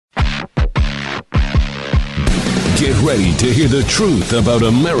Get ready to hear the truth about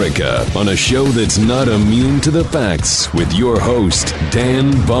America on a show that's not immune to the facts with your host,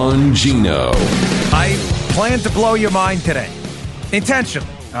 Dan Bongino. I plan to blow your mind today. Intentionally,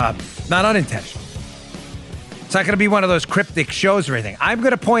 not unintentionally. It's not going to be one of those cryptic shows or anything. I'm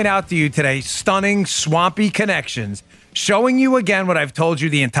going to point out to you today stunning, swampy connections, showing you again what I've told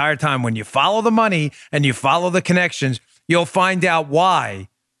you the entire time. When you follow the money and you follow the connections, you'll find out why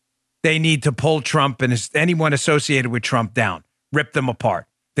they need to pull Trump and anyone associated with Trump down, rip them apart.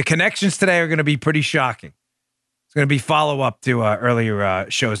 The connections today are going to be pretty shocking. It's going to be follow-up to earlier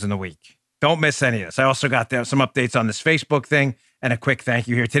shows in the week. Don't miss any of this. I also got some updates on this Facebook thing and a quick thank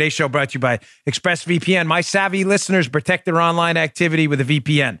you here. Today's show brought to you by ExpressVPN. My savvy listeners protect their online activity with a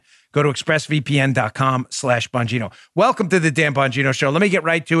VPN. Go to expressvpn.com/Bongino. Welcome to the Dan Bongino Show. Let me get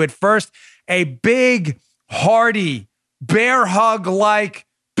right to it. First, a big, hearty, bear hug like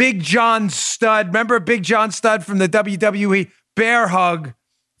Big John Studd. Remember Big John Studd from the WWE? Bear hug.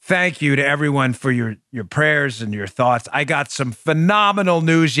 Thank you to everyone for your prayers and your thoughts. I got some phenomenal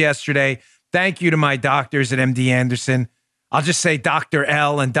news yesterday. Thank you to my doctors at MD Anderson. I'll just say Dr.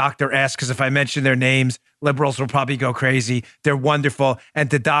 L and Dr. S, because if I mention their names, liberals will probably go crazy. They're wonderful. And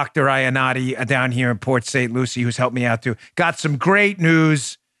to Dr. Iannotti down here in Port St. Lucie, who's helped me out too. Got some great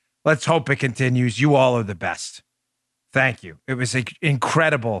news. Let's hope it continues. You all are the best. Thank you. It was an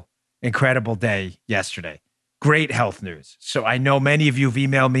incredible, incredible day yesterday. Great health news. So I know many of you have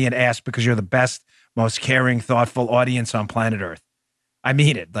emailed me and asked because you're the best, most caring, thoughtful audience on planet Earth. I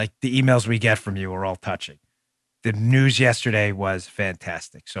mean it. Like the emails we get from you are all touching. The news yesterday was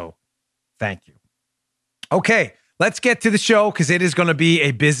fantastic. So thank you. Okay, let's get to the show because it is going to be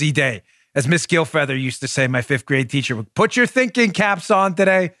a busy day. As Miss Gilfeather used to say, my fifth grade teacher, put your thinking caps on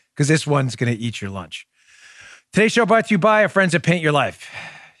today because this one's going to eat your lunch. Today's show brought to you by our friends at Paint Your Life.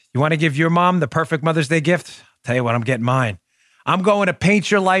 You want to give your mom the perfect Mother's Day gift? I'll tell you what, I'm getting mine. I'm going to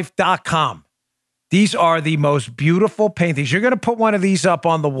paintyourlife.com. These are the most beautiful paintings. You're going to put one of these up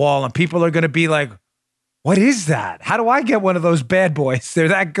on the wall and people are going to be like, what is that? How do I get one of those bad boys? They're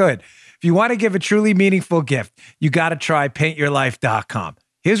that good. If you want to give a truly meaningful gift, you got to try paintyourlife.com.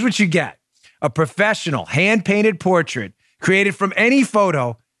 Here's what you get. A professional hand-painted portrait created from any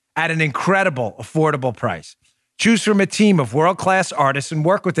photo at an incredible, affordable price. Choose from a team of world-class artists and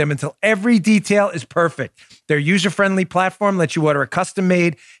work with them until every detail is perfect. Their user-friendly platform lets you order a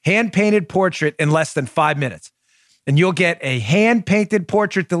custom-made, hand-painted portrait in less than 5 minutes. And you'll get a hand-painted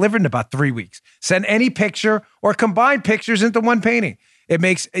portrait delivered in about 3 weeks. Send any picture or combine pictures into one painting. It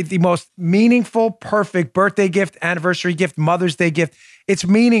makes it the most meaningful, perfect birthday gift, anniversary gift, Mother's Day gift. It's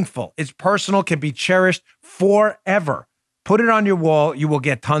meaningful. It's personal, can be cherished forever. Put it on your wall. You will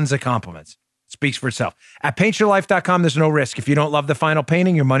get tons of compliments. Speaks for itself. At paintyourlife.com, there's no risk. If you don't love the final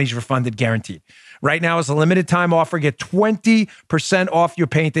painting, your money's refunded, guaranteed. Right now is a limited time offer. Get 20% off your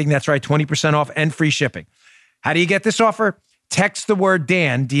painting. That's right, 20% off and free shipping. How do you get this offer? Text the word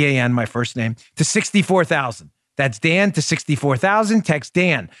Dan, D-A-N, my first name, to 64,000. That's Dan to 64,000. Text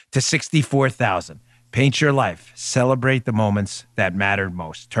Dan to 64,000. Paint your life. Celebrate the moments that mattered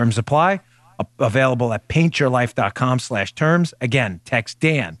most. Terms apply. Available at paintyourlife.com/terms. Again, text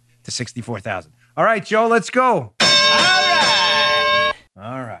Dan to 64,000. All right, Joe, let's go. All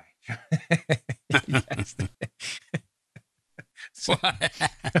right. Yes.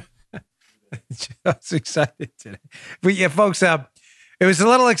 Joe's excited today. But yeah, folks, it was a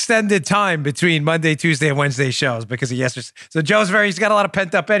little extended time between Monday, Tuesday, and Wednesday shows because of yesterday. So Joe's he's got a lot of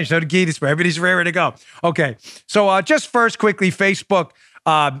pent up energy. So did Geetisburg. Everybody's raring to go. Okay. So just first, quickly, Facebook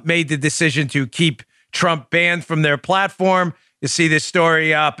made the decision to keep Trump banned from their platform. You see this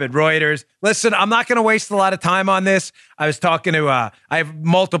story up at Reuters. Listen, I'm not going to waste a lot of time on this. I was talking to, I have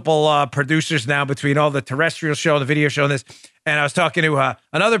multiple producers now between all the terrestrial show, the video show, and this. And I was talking to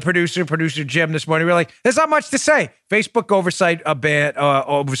another producer Jim, this morning. We were like, there's not much to say. Facebook oversight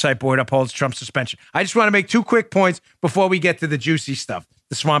board upholds Trump's suspension. I just want to make 2 quick points before we get to the juicy stuff,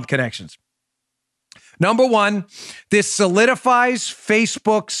 the swamp connections. Number one, this solidifies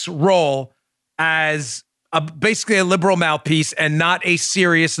Facebook's role as basically a liberal mouthpiece and not a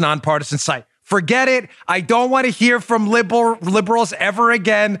serious nonpartisan site. Forget it. I don't want to hear from liberals ever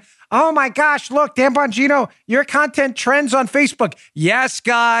again. Oh my gosh, look, Dan Bongino, your content trends on Facebook. Yes,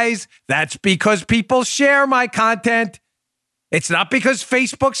 guys, that's because people share my content. It's not because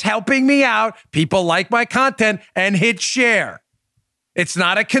Facebook's helping me out. People like my content and hit share. It's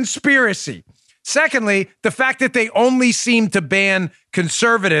not a conspiracy. Secondly, the fact that they only seem to ban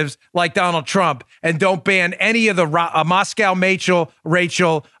conservatives like Donald Trump and don't ban any of the Moscow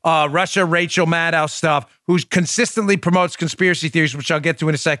Rachel, Russia Rachel Maddow stuff, who consistently promotes conspiracy theories, which I'll get to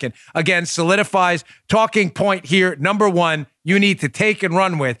in a second, again, solidifies talking point here. Number one, you need to take and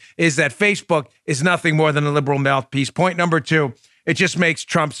run with is that Facebook is nothing more than a liberal mouthpiece. Point number two, it just makes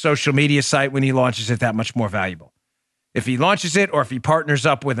Trump's social media site when he launches it that much more valuable. If he launches it or if he partners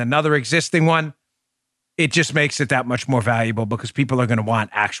up with another existing one, it just makes it that much more valuable because people are going to want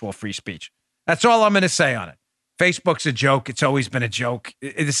actual free speech. That's all I'm going to say on it. Facebook's a joke. It's always been a joke.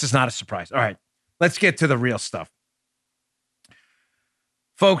 This is not a surprise. All right, let's get to the real stuff.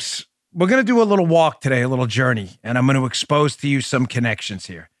 Folks, we're going to do a little walk today, a little journey, and I'm going to expose to you some connections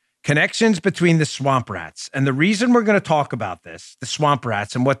here. Connections between the swamp rats. And the reason we're going to talk about this, the swamp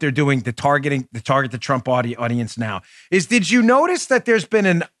rats and what they're doing to target the Trump audience now, is did you notice that there's been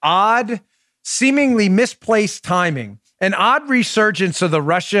an odd, seemingly misplaced timing, an odd resurgence of the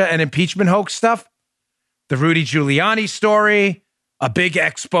Russia and impeachment hoax stuff? The Rudy Giuliani story, a big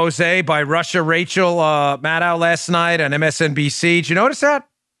expose by Russia Rachel Maddow last night on MSNBC. Did you notice that?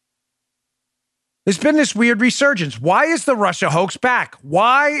 There's been this weird resurgence. Why is the Russia hoax back?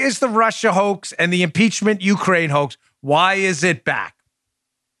 Why is the Russia hoax and the impeachment Ukraine hoax, why is it back?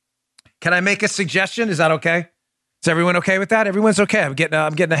 Can I make a suggestion? Is that okay? Is everyone okay with that? Everyone's okay. I'm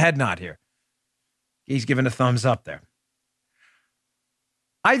getting a head nod here. He's giving a thumbs up there.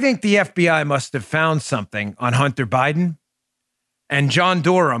 I think the FBI must have found something on Hunter Biden and John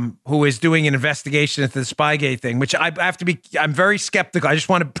Durham, who is doing an investigation into the Spygate thing, which I'm very skeptical. I just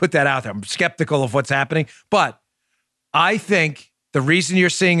want to put that out there. I'm skeptical of what's happening. But I think the reason you're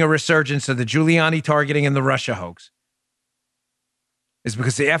seeing a resurgence of the Giuliani targeting and the Russia hoax is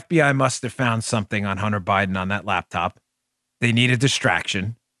because the FBI must have found something on Hunter Biden on that laptop. They need a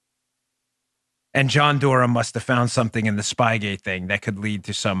distraction. And John Durham must have found something in the Spygate thing that could lead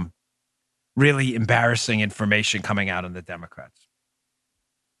to some really embarrassing information coming out on the Democrats.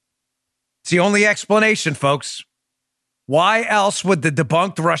 It's the only explanation, folks. Why else would the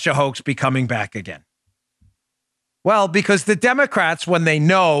debunked Russia hoax be coming back again? Well, because the Democrats, when they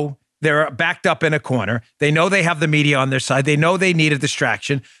know they're backed up in a corner, they know they have the media on their side, they know they need a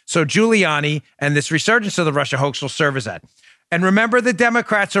distraction. So Giuliani and this resurgence of the Russia hoax will serve as that. And remember, the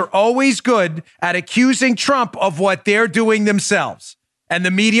Democrats are always good at accusing Trump of what they're doing themselves, and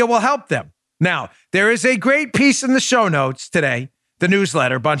the media will help them. Now, there is a great piece in the show notes today, the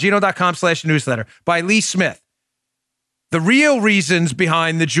newsletter, Bongino.com/newsletter by Lee Smith. The real reasons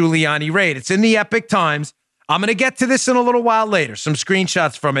behind the Giuliani raid. It's in the Epic Times. I'm going to get to this in a little while later, some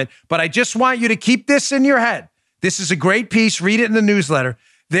screenshots from it, but I just want you to keep this in your head. This is a great piece. Read it in the newsletter.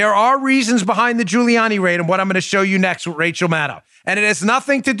 There are reasons behind the Giuliani raid and what I'm going to show you next with Rachel Maddow. And it has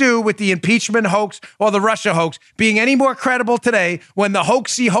nothing to do with the impeachment hoax or the Russia hoax being any more credible today when the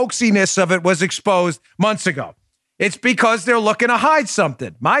hoaxiness of it was exposed months ago. It's because they're looking to hide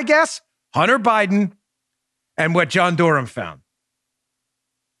something. My guess, Hunter Biden and what John Durham found.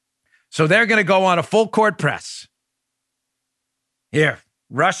 So they're going to go on a full court press. Here,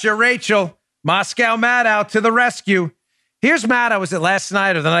 Russia Rachel, Moscow Maddow to the rescue. Here's Maddow. Was it last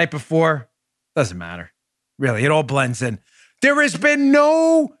night or the night before? Doesn't matter. Really, it all blends in. There has been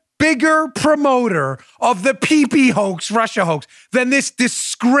no bigger promoter of the PP hoax, Russia hoax, than this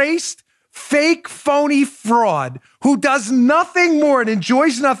disgraced, fake, phony fraud who does nothing more and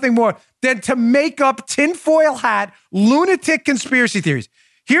enjoys nothing more than to make up tinfoil hat, lunatic conspiracy theories.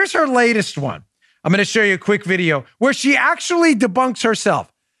 Here's her latest one. I'm going to show you a quick video where she actually debunks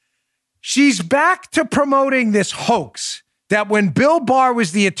herself. She's back to promoting this hoax that when Bill Barr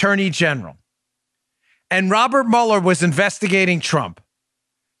was the attorney general and Robert Mueller was investigating Trump,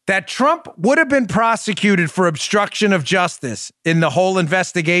 that Trump would have been prosecuted for obstruction of justice in the whole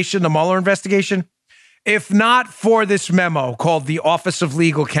investigation, the Mueller investigation, if not for this memo called the Office of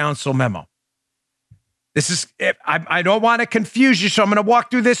Legal Counsel memo. This is, I don't want to confuse you, so I'm going to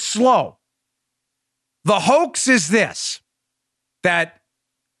walk through this slow. The hoax is this, that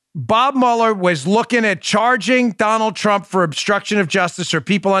Bob Mueller was looking at charging Donald Trump for obstruction of justice or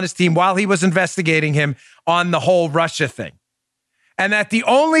people on his team while he was investigating him on the whole Russia thing. And that the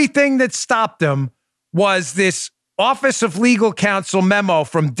only thing that stopped him was this Office of Legal Counsel memo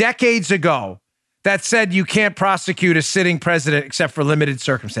from decades ago that said you can't prosecute a sitting president except for limited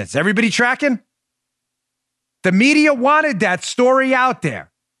circumstances. Everybody tracking? The media wanted that story out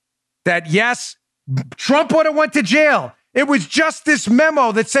there. That yes, Trump would have went to jail. It was just this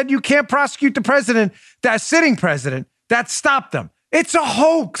memo that said you can't prosecute the president, that sitting president, that stopped them. It's a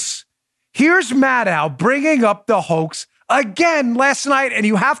hoax. Here's Maddow bringing up the hoax again last night, and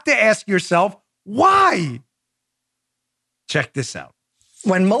you have to ask yourself, Why? Check this out.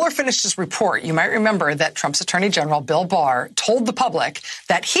 When Mueller finished his report, you might remember that Trump's Attorney General, Bill Barr, told the public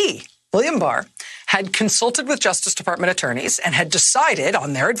that he, William Barr, had consulted with Justice Department attorneys and had decided,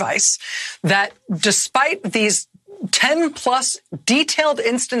 on their advice, that despite these 10-plus detailed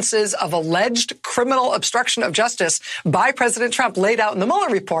instances of alleged criminal obstruction of justice by President Trump laid out in the Mueller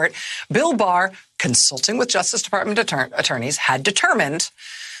report, Bill Barr, consulting with Justice Department attorneys, had determined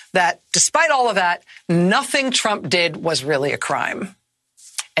that despite all of that, nothing Trump did was really a crime.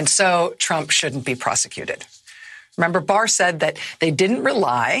 And so Trump shouldn't be prosecuted. Remember, Barr said that they didn't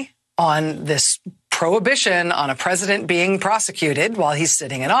rely on this prohibition on a president being prosecuted while he's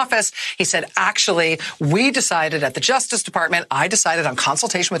sitting in office. He said, actually, we decided at the Justice Department, I decided on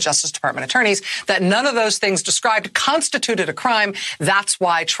consultation with Justice Department attorneys, that none of those things described constituted a crime. That's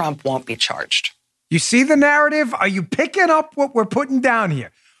why Trump won't be charged. You see the narrative? Are you picking up what we're putting down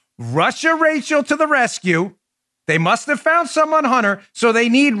here? Russia Rachel to the rescue. They must have found someone, Hunter, so they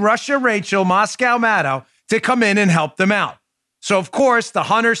need Russia Rachel, Moscow Maddow, to come in and help them out. So, of course, the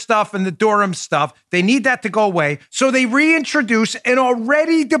Hunter stuff and the Durham stuff, they need that to go away. So they reintroduce an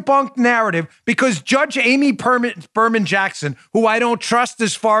already debunked narrative because Judge Amy Berman Jackson, who I don't trust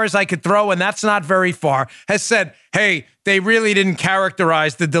as far as I could throw, and that's not very far, has said, hey, they really didn't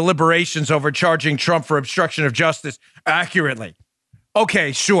characterize the deliberations over charging Trump for obstruction of justice accurately.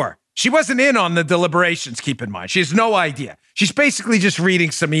 Okay, sure. She wasn't in on the deliberations, keep in mind. She has no idea. She's basically just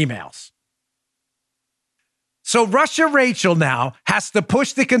reading some emails. So Russia Rachel now has to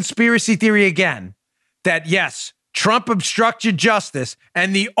push the conspiracy theory again that, yes, Trump obstructed justice,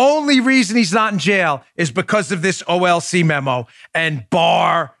 and the only reason he's not in jail is because of this OLC memo, and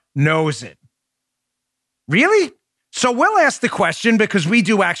Barr knows it. Really? So we'll ask the question because we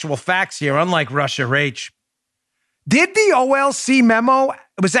do actual facts here, unlike Russia Rach. Did the OLC memo,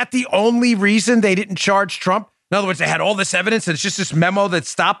 was that the only reason they didn't charge Trump? In other words, they had all this evidence and it's just this memo that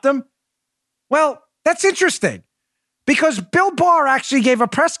stopped them? Well, that's interesting because Bill Barr actually gave a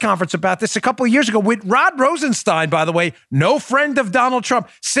press conference about this a couple of years ago with Rod Rosenstein, by the way, no friend of Donald Trump,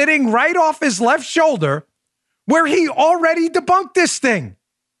 sitting right off his left shoulder where he already debunked this thing.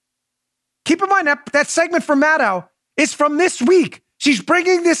 Keep in mind that segment from Maddow is from this week. She's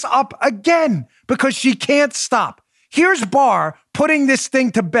bringing this up again because she can't stop. Here's Barr putting this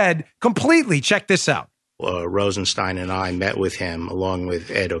thing to bed completely. Check this out. Rosenstein and I met with him along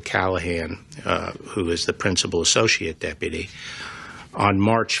with Ed O'Callaghan, who is the principal associate deputy. On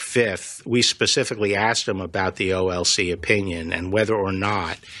March 5th, we specifically asked him about the OLC opinion and whether or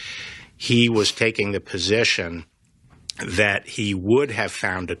not he was taking the position that he would have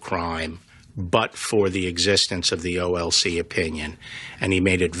found a crime but for the existence of the OLC opinion. And he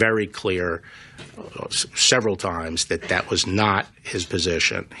made it very clear several times that that was not his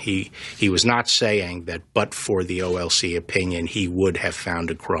position. He was not saying that but for the OLC opinion, he would have found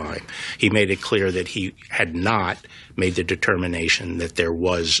a crime. He made it clear that he had not made the determination that there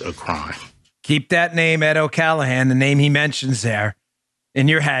was a crime. Keep that name, Ed O'Callaghan, the name he mentions there, in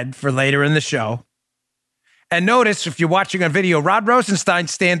your head for later in the show. And notice, if you're watching on video, Rod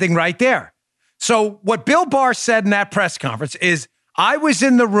Rosenstein's standing right there. So what Bill Barr said in that press conference is, I was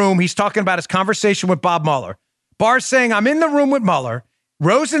in the room. He's talking about his conversation with Bob Mueller. Barr's saying, I'm in the room with Mueller.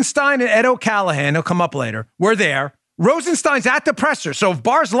 Rosenstein and Ed O'Callaghan, he'll come up later, were there. Rosenstein's at the presser. So if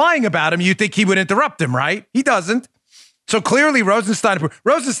Barr's lying about him, you think he would interrupt him, right? He doesn't. So clearly Rosenstein,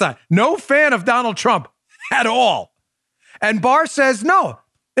 no fan of Donald Trump at all. And Barr says, no,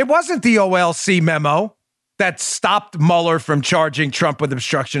 it wasn't the OLC memo that stopped Mueller from charging Trump with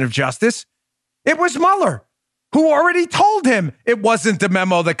obstruction of justice. It was Mueller, who already told him it wasn't the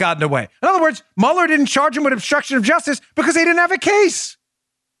memo that got in the way. In other words, Mueller didn't charge him with obstruction of justice because they didn't have a case.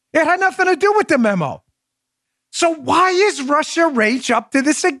 It had nothing to do with the memo. So why is Russia Rach up to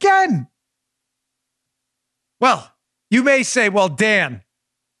this again? Well, you may say, well, Dan,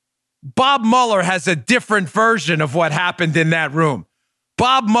 Bob Mueller has a different version of what happened in that room.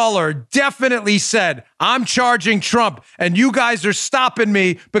 Bob Mueller definitely said, I'm charging Trump and you guys are stopping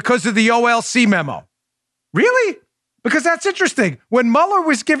me because of the OLC memo. Really? Because that's interesting. When Mueller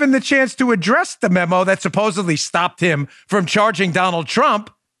was given the chance to address the memo that supposedly stopped him from charging Donald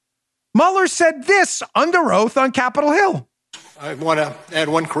Trump, Mueller said this under oath on Capitol Hill. I want to add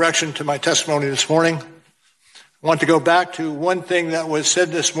one correction to my testimony this morning. I want to go back to one thing that was said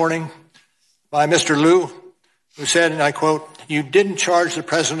this morning by Mr. Liu, who said, and I quote, "You didn't charge the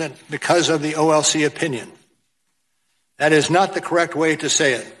president because of the OLC opinion." That is not the correct way to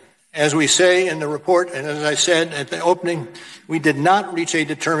say it. As we say in the report, and as I said at the opening, we did not reach a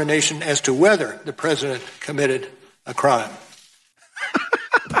determination as to whether the president committed a crime.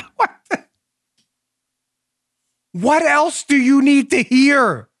 What else do you need to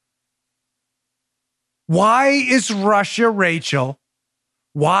hear? Why is Russia, Rachel?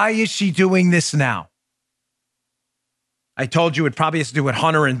 Why is she doing this now? I told you it probably has to do with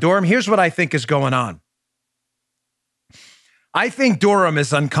Hunter and Durham. Here's what I think is going on. I think Durham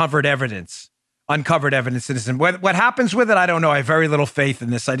is uncovered evidence in this. And what happens with it, I don't know. I have very little faith in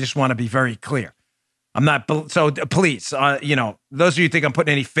this. I just want to be very clear. I'm not, so please, those of you who think I'm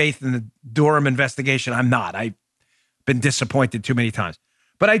putting any faith in the Durham investigation, I'm not. I've been disappointed too many times.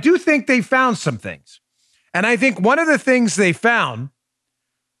 But I do think they found some things. And I think one of the things they found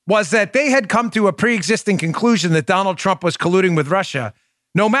was that they had come to a pre-existing conclusion that Donald Trump was colluding with Russia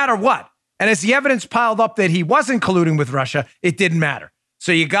no matter what. And as the evidence piled up that he wasn't colluding with Russia, it didn't matter.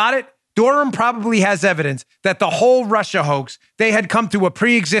 So you got it? Durham probably has evidence that the whole Russia hoax, they had come to a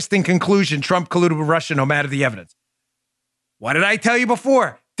pre-existing conclusion Trump colluded with Russia no matter the evidence. What did I tell you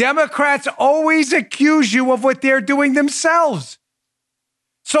before? Democrats always accuse you of what they're doing themselves.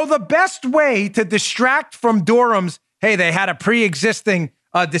 So the best way to distract from Durham's, hey, they had a pre-existing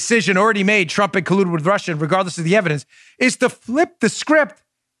decision already made, Trump had colluded with Russia regardless of the evidence, is to flip the script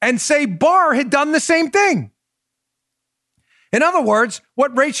and say Barr had done the same thing. In other words,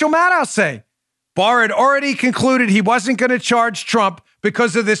 what Rachel Maddow say, Barr had already concluded he wasn't going to charge Trump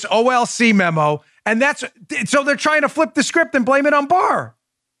because of this OLC memo. And so they're trying to flip the script and blame it on Barr.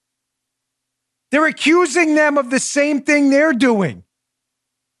 They're accusing them of the same thing they're doing.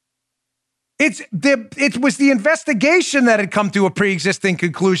 It was the investigation that had come to a pre-existing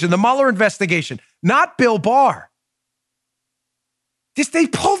conclusion, the Mueller investigation, not Bill Barr. They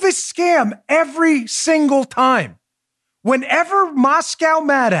pull this scam every single time. Whenever Moscow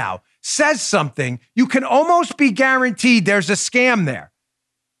Maddow says something, you can almost be guaranteed there's a scam there.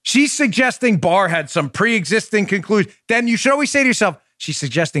 She's suggesting Barr had some pre-existing conclusion. Then you should always say to yourself, she's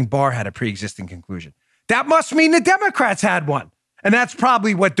suggesting Barr had a pre-existing conclusion. That must mean the Democrats had one. And that's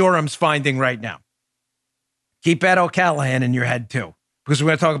probably what Durham's finding right now. Keep Ed O'Callahan in your head too, because we're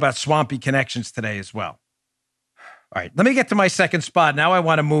going to talk about swampy connections today as well. All right, let me get to my second spot. Now I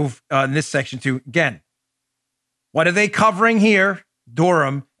want to move in this section to, again, what are they covering here?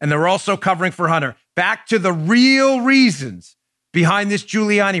 Durham, and they're also covering for Hunter. Back to the real reasons behind this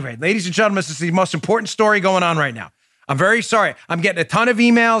Giuliani raid. Ladies and gentlemen, this is the most important story going on right now. I'm very sorry. I'm getting a ton of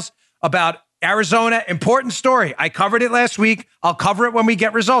emails about Arizona. Important story. I covered it last week. I'll cover it when we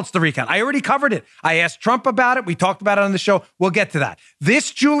get results, the recount. I already covered it. I asked Trump about it. We talked about it on the show. We'll get to that.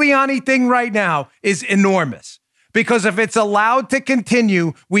 This Giuliani thing right now is enormous because if it's allowed to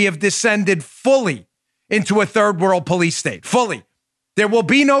continue, we have descended fully into a third world police state. Fully. There will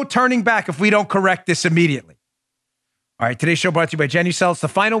be no turning back if we don't correct this immediately. All right, today's show brought to you by Genucel. It's the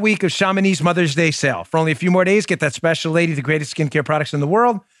final week of Chamonix's Mother's Day sale. For only a few more days, get that special lady, the greatest skincare products in the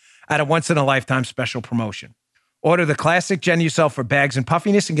world, at a once-in-a-lifetime special promotion. Order the classic Genucel for bags and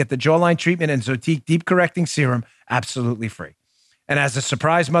puffiness and get the jawline treatment and Zotique deep correcting serum absolutely free. And as a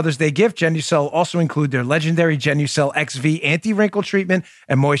surprise Mother's Day gift, Genucel also include their legendary Genucel XV anti-wrinkle treatment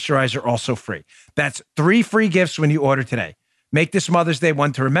and moisturizer also free. That's 3 free gifts when you order today. Make this Mother's Day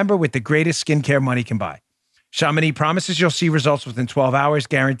one to remember with the greatest skincare money can buy. Chamonix promises you'll see results within 12 hours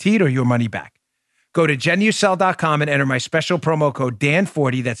guaranteed or your money back. Go to Genucel.com and enter my special promo code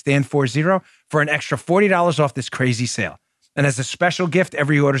DAN40, that's DAN40, for an extra $40 off this crazy sale. And as a special gift,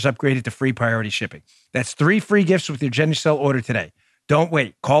 every order is upgraded to free priority shipping. That's 3 free gifts with your Genucel order today. Don't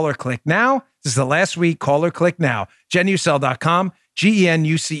wait. Call or click now. This is the last week. Call or click now. Genucel.com,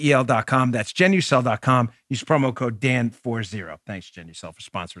 Genucel.com. That's Genucel.com. Use promo code DAN40. Thanks, Genucel, for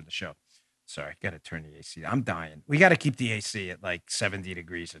sponsoring the show. Sorry, got to turn the AC. I'm dying. We got to keep the AC at like 70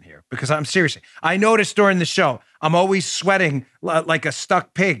 degrees in here because I'm seriously. I noticed during the show, I'm always sweating like a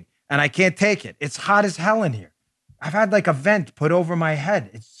stuck pig and I can't take it. It's hot as hell in here. I've had like a vent put over my head.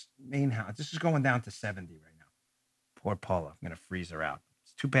 It's main house. This is going down to 70 right now. Poor Paula. I'm going to freeze her out.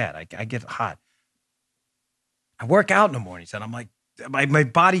 It's too bad. I get hot. I work out in the mornings and I'm like, my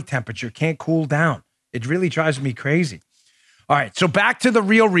body temperature can't cool down. It really drives me crazy. All right, so back to the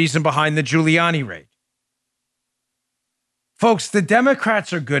real reason behind the Giuliani raid. Folks, the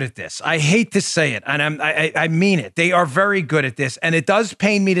Democrats are good at this. I hate to say it, and I mean it. They are very good at this, and it does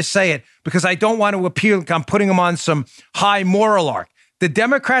pain me to say it because I don't want to appear like I'm putting them on some high moral arc. The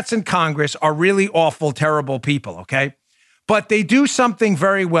Democrats in Congress are really awful, terrible people, okay? But they do something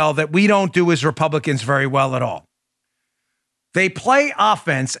very well that we don't do as Republicans very well at all. They play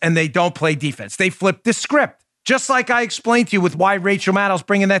offense, and they don't play defense. They flip the script. Just like I explained to you with why Rachel Maddow's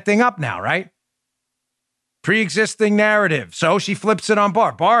bringing that thing up now, right? Pre-existing narrative. So she flips it on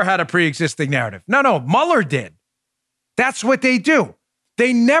Barr. Barr had a pre-existing narrative. No, Mueller did. That's what they do.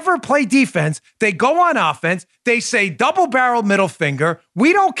 They never play defense. They go on offense. They say double barrel middle finger.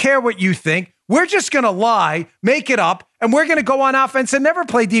 We don't care what you think. We're just going to lie, make it up, and we're going to go on offense and never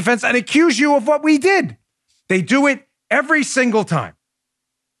play defense and accuse you of what we did. They do it every single time.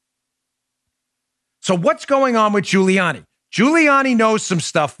 So what's going on with Giuliani? Giuliani knows some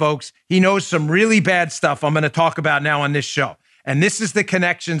stuff, folks. He knows some really bad stuff I'm going to talk about now on this show. And this is the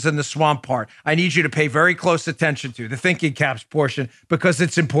connections and the swamp part I need you to pay very close attention to, the thinking caps portion, because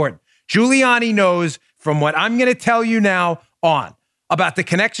it's important. Giuliani knows from what I'm going to tell you now on about the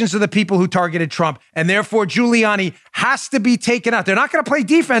connections of the people who targeted Trump, and therefore Giuliani has to be taken out. They're not going to play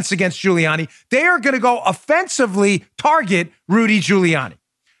defense against Giuliani. They are going to go offensively target Rudy Giuliani.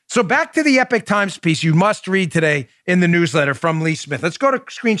 So back to the Epoch Times piece you must read today in the newsletter from Lee Smith. Let's go to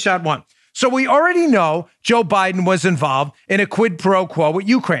screenshot 1. So we already know Joe Biden was involved in a quid pro quo with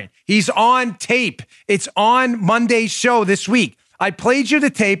Ukraine. He's on tape. It's on Monday's show this week. I played you the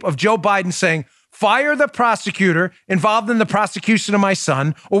tape of Joe Biden saying, fire the prosecutor involved in the prosecution of my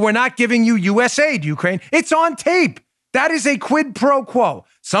son, or we're not giving you U.S. aid, Ukraine. It's on tape. That is a quid pro quo,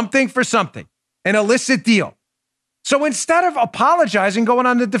 something for something, an illicit deal. So instead of apologizing, going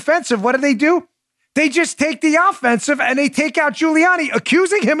on the defensive, what do? They just take the offensive and they take out Giuliani,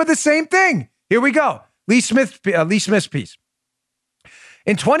 accusing him of the same thing. Here we go. Lee Smith's piece.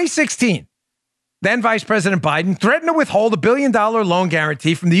 In 2016, then Vice President Biden threatened to withhold $1 billion loan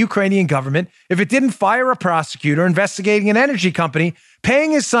guarantee from the Ukrainian government if it didn't fire a prosecutor investigating an energy company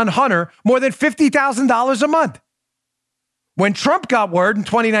paying his son Hunter more than $50,000 a month. When Trump got word in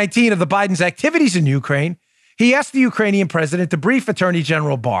 2019 of the Biden's activities in Ukraine, he asked the Ukrainian president to brief Attorney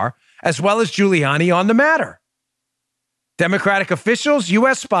General Barr, as well as Giuliani, on the matter. Democratic officials,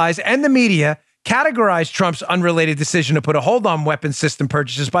 U.S. spies, and the media categorized Trump's unrelated decision to put a hold on weapons system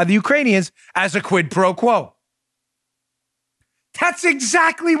purchases by the Ukrainians as a quid pro quo. That's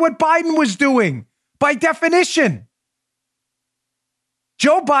exactly what Biden was doing, by definition.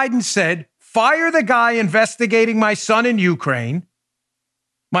 Joe Biden said, fire the guy investigating my son in Ukraine,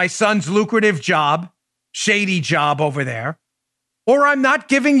 my son's lucrative job, shady job over there, or I'm not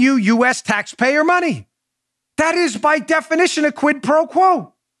giving you U.S. taxpayer money. That is, by definition, a quid pro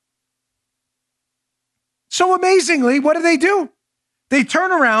quo. So amazingly, what do? They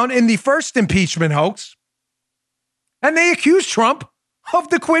turn around in the first impeachment hoax and they accuse Trump of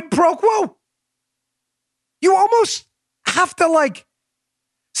the quid pro quo. You almost have to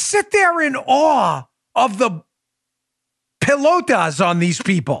sit there in awe of the pelotas on these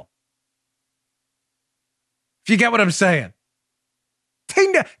people. If you get what I'm saying.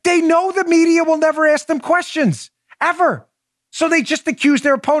 They know the media will never ask them questions, ever. So they just accuse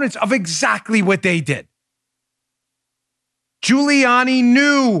their opponents of exactly what they did. Giuliani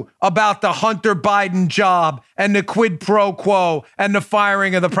knew about the Hunter Biden job and the quid pro quo and the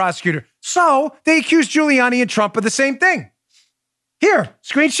firing of the prosecutor. So they accused Giuliani and Trump of the same thing. Here,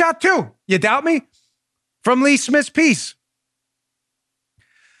 screenshot 2. You doubt me? From Lee Smith's piece.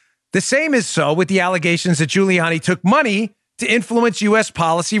 The same is so with the allegations that Giuliani took money to influence U.S.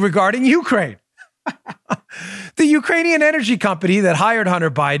 policy regarding Ukraine. The Ukrainian energy company that hired Hunter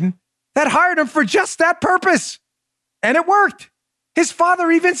Biden, that hired him for just that purpose. And it worked. His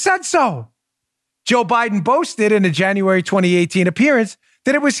father even said so. Joe Biden boasted in a January 2018 appearance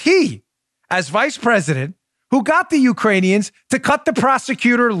that it was he, as vice president, who got the Ukrainians to cut the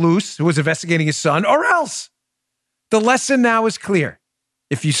prosecutor loose who was investigating his son, or else. The lesson now is clear.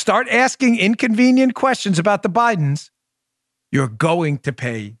 If you start asking inconvenient questions about the Bidens, you're going to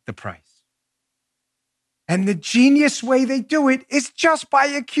pay the price. And the genius way they do it is just by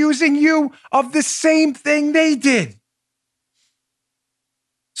accusing you of the same thing they did.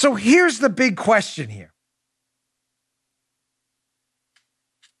 So here's the big question here.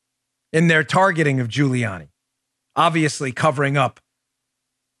 In their targeting of Giuliani, obviously covering up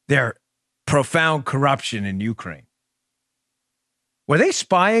their profound corruption in Ukraine. Were they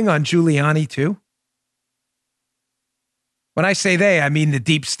spying on Giuliani too? When I say they, I mean the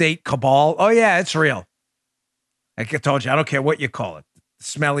deep state cabal. Oh yeah, it's real. Like I told you, I don't care what you call it. The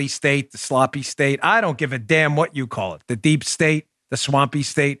smelly state, the sloppy state. I don't give a damn what you call it. The deep state, the swampy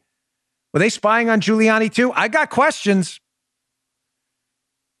state. Were they spying on Giuliani too? I got questions.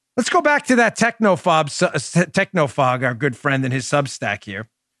 Let's go back to that Technofog, our good friend and his Substack here.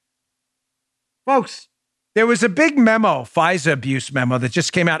 Folks, there was a big memo, FISA abuse memo, that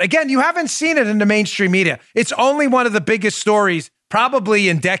just came out. Again, you haven't seen it in the mainstream media. It's only one of the biggest stories, probably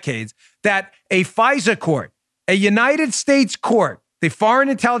in decades, that a FISA court, a United States court, the Foreign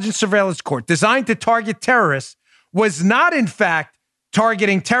Intelligence Surveillance Court, designed to target terrorists, was not, in fact,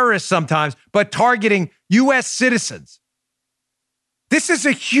 targeting terrorists sometimes, but targeting U.S. citizens. This is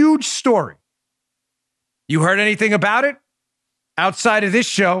a huge story. You heard anything about it outside of this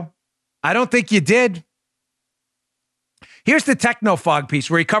show? I don't think you did. Here's the Technofog piece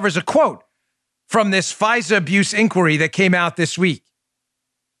where he covers a quote from this FISA abuse inquiry that came out this week.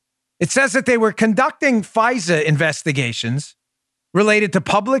 It says that they were conducting FISA investigations related to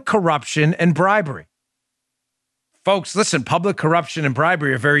public corruption and bribery. Folks, listen, public corruption and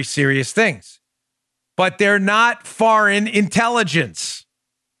bribery are very serious things, but they're not foreign intelligence.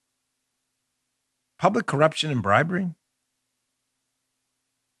 Public corruption and bribery?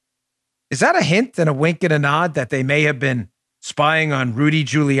 Is that a hint and a wink and a nod that they may have been spying on Rudy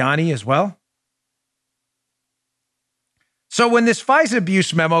Giuliani as well? So when this FISA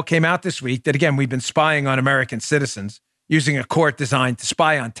abuse memo came out this week, that again, we've been spying on American citizens using a court designed to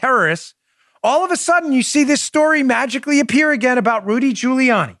spy on terrorists, all of a sudden you see this story magically appear again about Rudy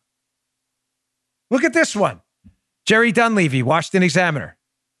Giuliani. Look at this one. Jerry Dunleavy, Washington Examiner.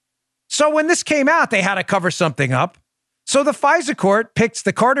 So when this came out, they had to cover something up. So the FISA court picks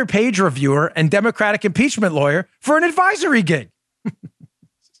the Carter Page reviewer and Democratic impeachment lawyer for an advisory gig.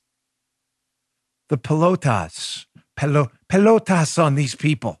 The pelotas on these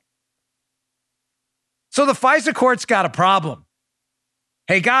people. So the FISA court's got a problem.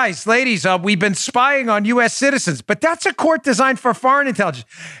 Hey guys, ladies, we've been spying on U.S. citizens, but that's a court designed for foreign intelligence.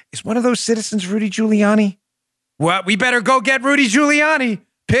 Is one of those citizens Rudy Giuliani? Well, we better go get Rudy Giuliani.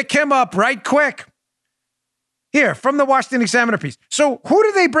 Pick him up right quick. Here, from the Washington Examiner piece. So who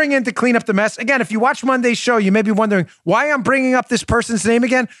do they bring in to clean up the mess? Again, if you watch Monday's show, you may be wondering why I'm bringing up this person's name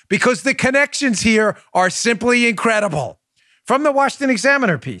again, because the connections here are simply incredible. From the Washington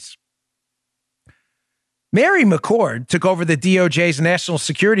Examiner piece. Mary McCord took over the DOJ's National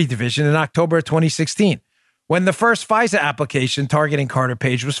Security Division in October of 2016, when the first FISA application targeting Carter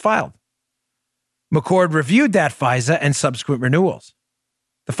Page was filed. McCord reviewed that FISA and subsequent renewals.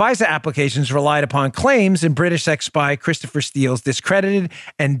 The FISA applications relied upon claims in British ex-spy Christopher Steele's discredited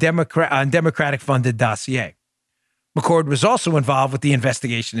and Democratic-funded dossier. McCord was also involved with the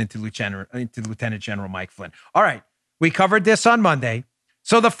investigation into Lieutenant General Mike Flynn. All right, we covered this on Monday.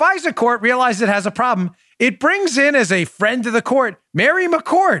 So the FISA court realized it has a problem. It brings in as a friend to the court, Mary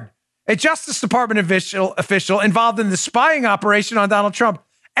McCord, a Justice Department official involved in the spying operation on Donald Trump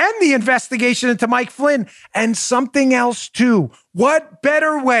and the investigation into Mike Flynn and something else too. What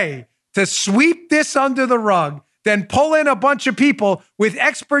better way to sweep this under the rug than pull in a bunch of people with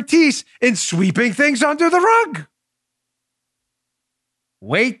expertise in sweeping things under the rug?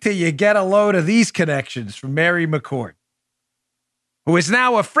 Wait till you get a load of these connections from Mary McCord, who is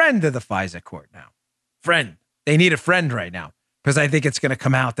now a friend of the FISA court now. Friend. They need a friend right now because I think it's going to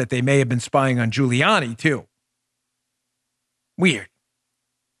come out that they may have been spying on Giuliani too. Weird.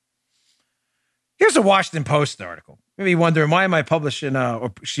 Here's a Washington Post article. Maybe wondering, why am I putting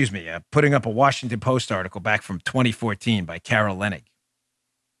up a Washington Post article back from 2014 by Carol Leonnig,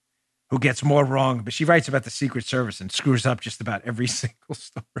 who gets more wrong, but she writes about the Secret Service and screws up just about every single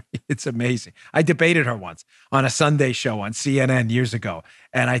story. It's amazing. I debated her once on a Sunday show on CNN years ago,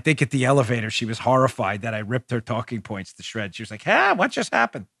 and I think at the elevator, she was horrified that I ripped her talking points to shreds. She was like, what just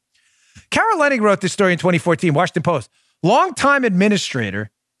happened? Carol Leonnig wrote this story in 2014, Washington Post. Longtime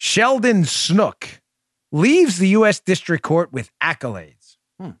administrator Sheldon Snook leaves the U.S. District Court with accolades.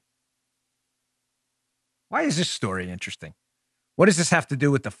 Why is this story interesting? What does this have to do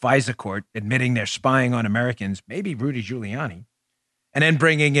with the FISA court admitting they're spying on Americans, maybe Rudy Giuliani, and then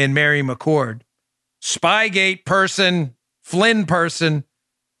bringing in Mary McCord, Spygate person, Flynn person?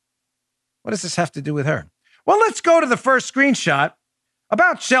 What does this have to do with her? Well, let's go to the first screenshot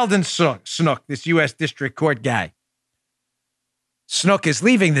about Sheldon Snook, this U.S. District Court guy. Snook is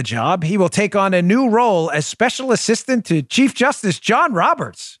leaving the job. He will take on a new role as Special Assistant to Chief Justice John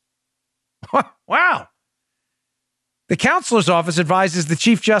Roberts. Wow. The counselor's office advises the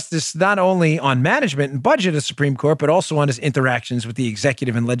Chief Justice not only on management and budget of the Supreme Court, but also on his interactions with the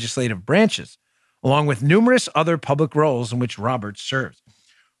executive and legislative branches, along with numerous other public roles in which Roberts serves.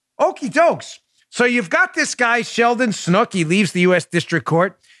 Okie dokes. So you've got this guy, Sheldon Snook. He leaves the U.S. District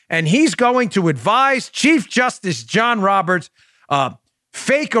Court, and he's going to advise Chief Justice John Roberts,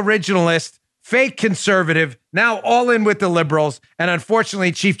 fake originalist, fake conservative, now all in with the liberals, and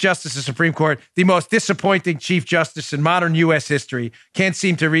unfortunately, Chief Justice of the Supreme Court, the most disappointing Chief Justice in modern U.S. history, can't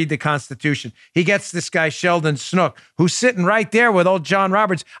seem to read the Constitution. He gets this guy, Sheldon Snook, who's sitting right there with old John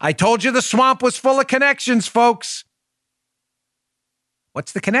Roberts. I told you the swamp was full of connections, folks.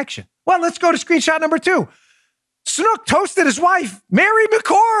 What's the connection? Well, let's go to screenshot number 2. Snook toasted his wife, Mary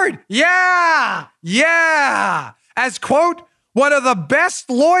McCord. Yeah. As, quote, one of the best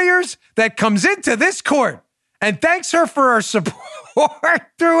lawyers that comes into this court. and thanks her for her support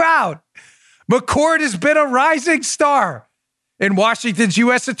throughout. McCord has been a rising star in Washington's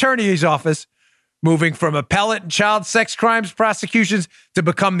U.S. Attorney's Office, moving from appellate and child sex crimes prosecutions to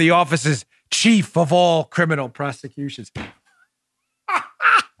become the office's chief of all criminal prosecutions.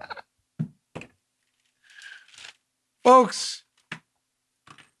 Folks,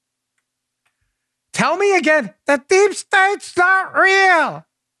 tell me again, the deep state's not real.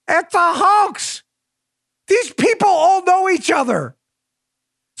 It's a hoax. These people all know each other.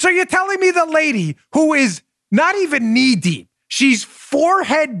 So you're telling me the lady who is not even knee deep, she's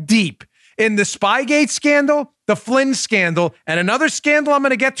forehead deep in the Spygate scandal, the Flynn scandal, and another scandal I'm going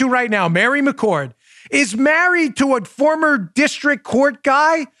to get to right now, Mary McCord, is married to a former district court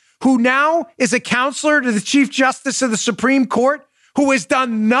guy who now is a counselor to the Chief Justice of the Supreme Court, who has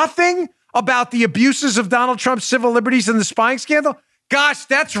done nothing about the abuses of Donald Trump's civil liberties in the spying scandal? Gosh,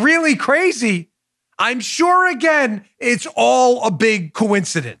 that's really crazy. I'm sure, again, it's all a big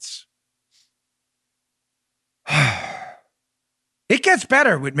coincidence. It gets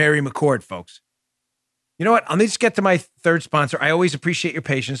better with Mary McCord, folks. You know what? Let me just get to my third sponsor. I always appreciate your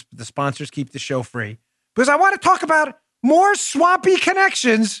patience, but the sponsors keep the show free because I want to talk about more swampy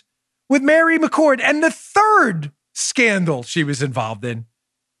connections with Mary McCord and the third scandal she was involved in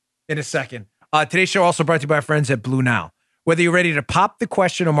a second. Today's show also brought to you by our friends at Blue Nile. Whether you're ready to pop the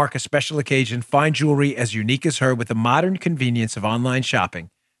question or mark a special occasion, find jewelry as unique as her with the modern convenience of online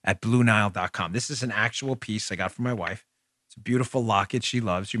shopping at BlueNile.com. This is an actual piece I got from my wife. It's a beautiful locket she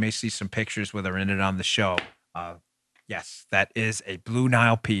loves. You may see some pictures with her in it on the show. Yes, that is a Blue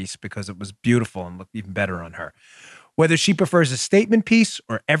Nile piece because it was beautiful and looked even better on her. Whether she prefers a statement piece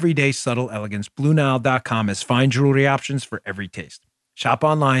or everyday subtle elegance, BlueNile.com has fine jewelry options for every taste. Shop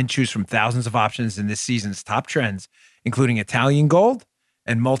online, choose from thousands of options in this season's top trends, including Italian gold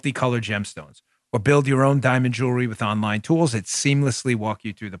and multicolored gemstones. Or build your own diamond jewelry with online tools that seamlessly walk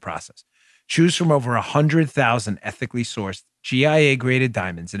you through the process. Choose from over 100,000 ethically sourced, GIA-graded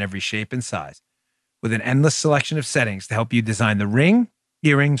diamonds in every shape and size, with an endless selection of settings to help you design the ring,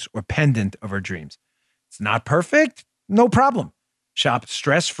 earrings, or pendant of our dreams. It's not perfect? No problem. Shop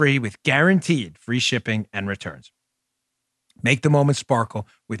stress-free with guaranteed free shipping and returns. Make the moment sparkle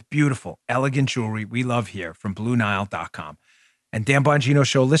with beautiful, elegant jewelry we love here from BlueNile.com. And Dan Bongino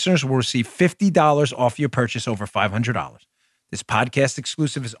Show listeners will receive $50 off your purchase over $500. This podcast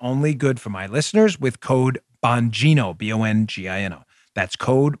exclusive is only good for my listeners with code Bongino, Bongino. That's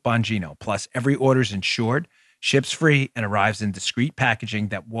code Bongino. Plus, every order is insured, ships free, and arrives in discreet packaging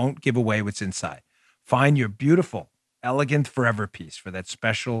that won't give away what's inside. Find your beautiful, elegant forever piece for that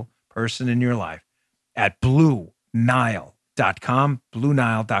special person in your life at BlueNile.com.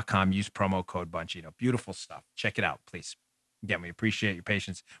 BlueNile.com. Use promo code Bongino. Beautiful stuff. Check it out, please. Again, we appreciate your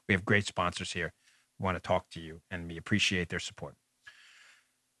patience. We have great sponsors here who want to talk to you, and we appreciate their support.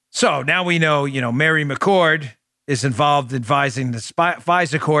 So now we know, Mary McCord is involved advising the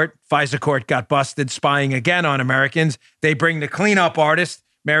FISA court. FISA court got busted spying again on Americans. They bring the cleanup artist,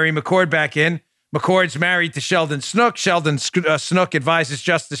 Mary McCord, back in. McCord's married to Sheldon Snook. Sheldon Snook advises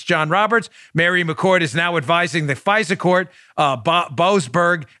Justice John Roberts. Mary McCord is now advising the FISA court,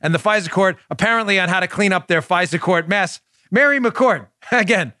 Boasberg, and the FISA court apparently on how to clean up their FISA court mess. Mary McCord,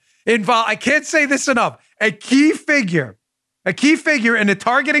 again, involved. I can't say this enough. A key figure in the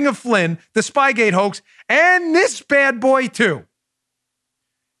targeting of Flynn, the Spygate hoax, and this bad boy too.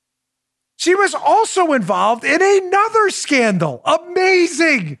 She was also involved in another scandal.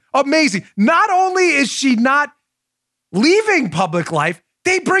 Amazing. Not only is she not leaving public life,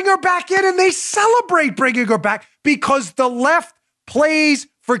 they bring her back in and they celebrate bringing her back because the left plays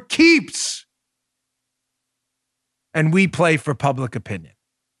for keeps. And we play for public opinion.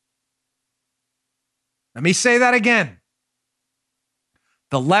 Let me say that again.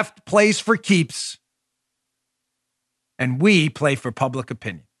 The left plays for keeps, and we play for public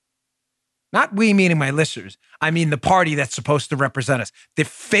opinion. Not we, meaning my listeners. I mean the party that's supposed to represent us. The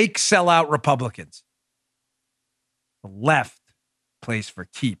fake sellout Republicans. The left plays for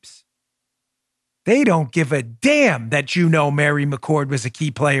keeps. They don't give a damn that Mary McCord was a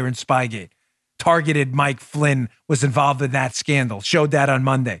key player in Spygate. Targeted Mike Flynn, was involved in that scandal. Showed that on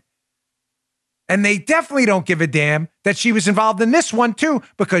Monday. And they definitely don't give a damn that she was involved in this one too,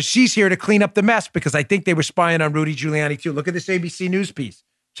 because she's here to clean up the mess, because I think they were spying on Rudy Giuliani too. Look at this ABC News piece.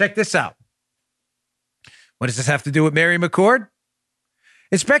 Check this out. What does this have to do with Mary McCord?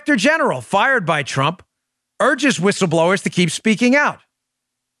 Inspector General, fired by Trump, urges whistleblowers to keep speaking out.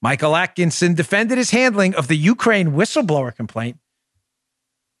 Michael Atkinson defended his handling of the Ukraine whistleblower complaint.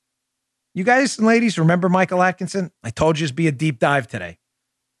 You guys and ladies remember Michael Atkinson? I told you it'd be a deep dive today,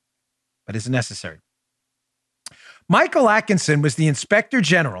 but it's necessary. Michael Atkinson was the inspector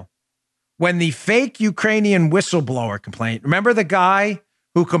general when the fake Ukrainian whistleblower complaint. Remember the guy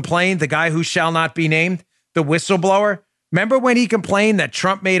who complained, the guy who shall not be named, the whistleblower? Remember when he complained that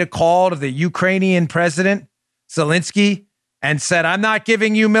Trump made a call to the Ukrainian president, Zelensky, and said, I'm not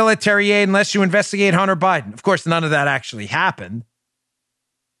giving you military aid unless you investigate Hunter Biden. Of course, none of that actually happened.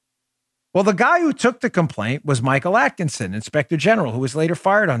 Well, the guy who took the complaint was Michael Atkinson, inspector general, who was later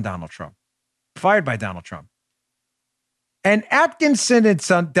fired by Donald Trump. And Atkinson had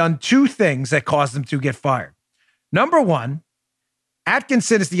done two things that caused him to get fired. Number one,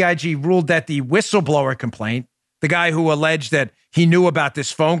 Atkinson, as the IG, ruled that the whistleblower complaint, the guy who alleged that he knew about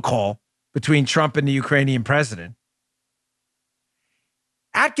this phone call between Trump and the Ukrainian president,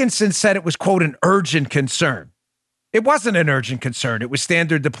 Atkinson said it was, quote, an urgent concern. It wasn't an urgent concern. It was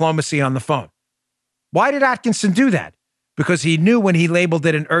standard diplomacy on the phone. Why did Atkinson do that? Because he knew when he labeled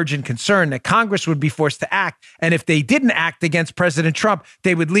it an urgent concern that Congress would be forced to act. And if they didn't act against President Trump,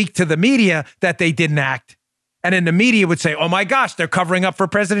 they would leak to the media that they didn't act. And then the media would say, oh my gosh, they're covering up for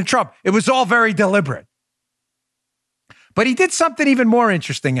President Trump. It was all very deliberate. But he did something even more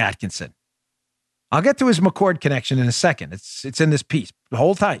interesting, Atkinson. I'll get to his McCord connection in a second. It's in this piece.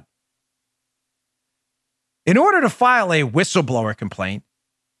 Hold tight. In order to file a whistleblower complaint,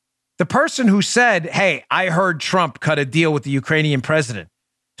 the person who said, hey, I heard Trump cut a deal with the Ukrainian president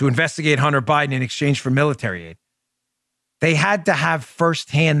to investigate Hunter Biden in exchange for military aid, they had to have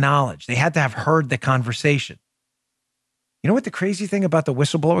firsthand knowledge. They had to have heard the conversation. You know what the crazy thing about the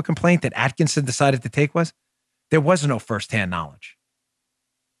whistleblower complaint that Atkinson decided to take was? There was no firsthand knowledge.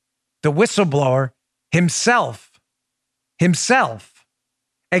 The whistleblower himself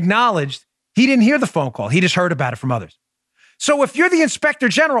acknowledged he didn't hear the phone call. He just heard about it from others. So if you're the inspector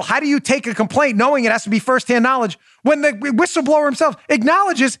general, how do you take a complaint knowing it has to be firsthand knowledge when the whistleblower himself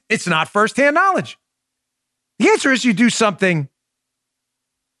acknowledges it's not firsthand knowledge? The answer is you do something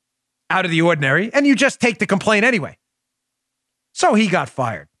out of the ordinary and you just take the complaint anyway. So he got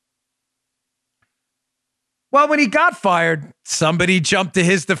fired. Well, when he got fired, somebody jumped to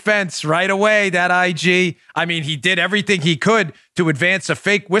his defense right away, that IG. I mean, he did everything he could to advance a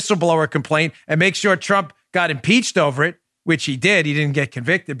fake whistleblower complaint and make sure Trump got impeached over it, which he did. He didn't get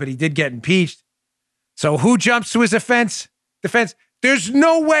convicted, but he did get impeached. So who jumps to his defense? There's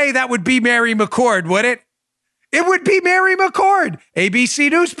no way that would be Mary McCord, would it? It would be Mary McCord,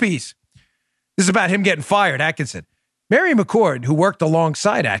 ABC News piece. This is about him getting fired, Atkinson. Mary McCord, who worked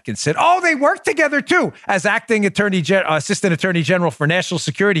alongside Atkinson, they worked together too, as acting assistant attorney general for national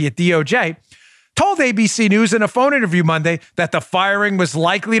security at DOJ, told ABC News in a phone interview Monday that the firing was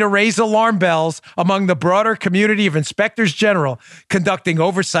likely to raise alarm bells among the broader community of inspectors general conducting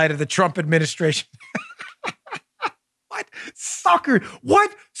oversight of the Trump administration.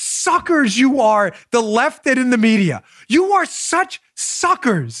 What suckers you are, the left and in the media. You are such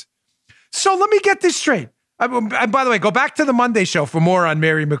suckers. So let me get this straight. And by the way, go back to the Monday show for more on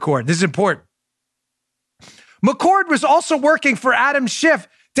Mary McCord. This is important. McCord was also working for Adam Schiff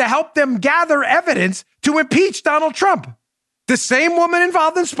to help them gather evidence to impeach Donald Trump. The same woman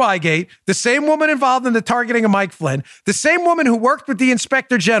involved in Spygate, the same woman involved in the targeting of Mike Flynn, the same woman who worked with the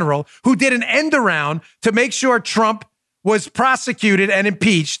inspector general, who did an end around to make sure Trump was prosecuted and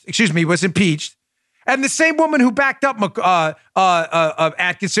was impeached. And the same woman who backed up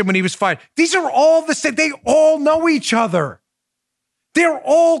Atkinson when he was fired. These are all the same. They all know each other. They're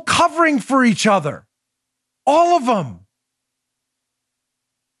all covering for each other. All of them.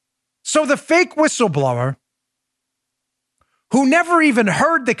 So the fake whistleblower, who never even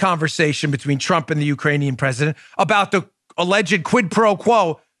heard the conversation between Trump and the Ukrainian president about the alleged quid pro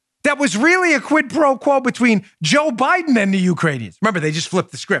quo, that was really a quid pro quo between Joe Biden and the Ukrainians. Remember, they just flipped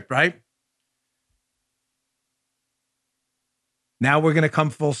the script, right? Now we're going to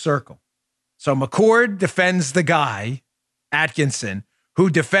come full circle. So McCord defends the guy, Atkinson, who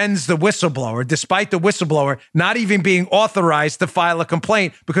defends the whistleblower, despite the whistleblower not even being authorized to file a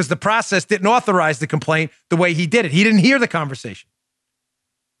complaint because the process didn't authorize the complaint the way he did it. He didn't hear the conversation.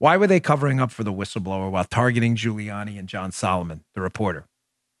 Why were they covering up for the whistleblower while targeting Giuliani and John Solomon, the reporter?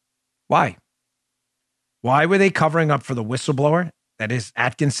 Why? Why were they covering up for the whistleblower? That is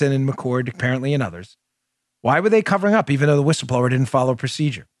Atkinson and McCord, apparently, and others. Why were they covering up, even though the whistleblower didn't follow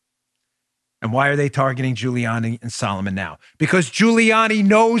procedure? And why are they targeting Giuliani and Solomon now? Because Giuliani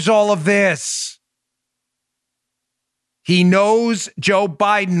knows all of this. He knows Joe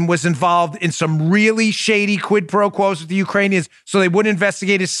Biden was involved in some really shady quid pro quos with the Ukrainians, so they wouldn't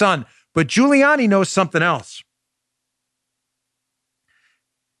investigate his son. But Giuliani knows something else.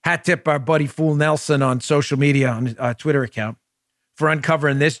 Hat tip our buddy Fool Nelson on social media, on our Twitter account, for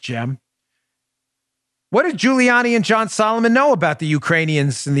uncovering this gem. What did Giuliani and John Solomon know about the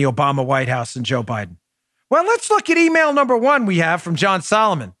Ukrainians in the Obama White House and Joe Biden? Well, let's look at email number 1 we have from John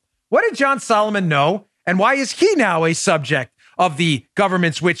Solomon. What did John Solomon know, and why is he now a subject of the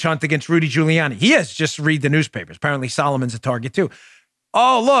government's witch hunt against Rudy Giuliani? He is. Just read the newspapers. Apparently, Solomon's a target too.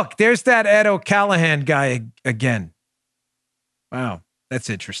 Oh, look, there's that Ed O'Callahan guy again. Wow, that's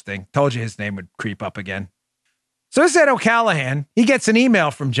interesting. Told you his name would creep up again. So this is Ed O'Callahan. He gets an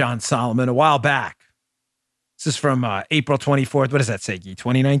email from John Solomon a while back. This is from April 24th. What does that say, Guy?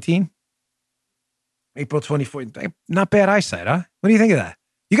 2019? April 24th. Not bad eyesight, huh? What do you think of that?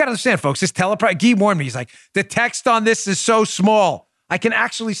 You got to understand, folks, this teleprompter, Guy warned me. He's like, the text on this is so small. I can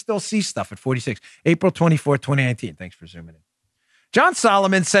actually still see stuff at 46. April 24th, 2019. Thanks for zooming in. John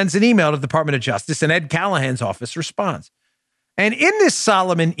Solomon sends an email to the Department of Justice, and Ed Callahan's office responds. And in this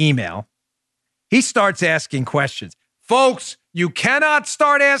Solomon email, he starts asking questions. Folks, you cannot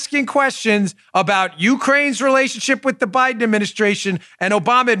start asking questions about Ukraine's relationship with the Biden administration and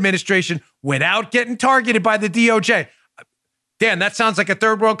Obama administration without getting targeted by the DOJ. Dan, that sounds like a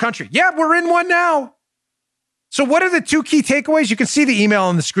third world country. Yeah, we're in one now. So what are the 2 key takeaways? You can see the email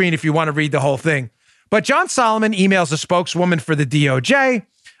on the screen if you want to read the whole thing. But John Solomon emails a spokeswoman for the DOJ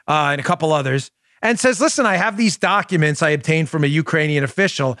and a couple others and says, listen, I have these documents I obtained from a Ukrainian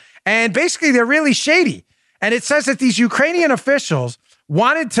official, and basically they're really shady. And it says that these Ukrainian officials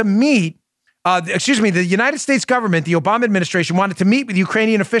wanted to meet, the United States government, the Obama administration wanted to meet with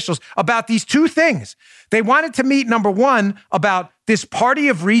Ukrainian officials about these 2 things. They wanted to meet, number 1, about this Party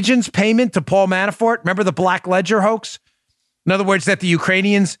of Regions payment to Paul Manafort. Remember the Black Ledger hoax? In other words, that the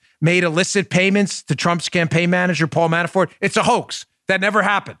Ukrainians made illicit payments to Trump's campaign manager, Paul Manafort. It's a hoax. That never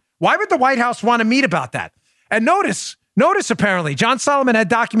happened. Why would the White House want to meet about that? And notice apparently, John Solomon had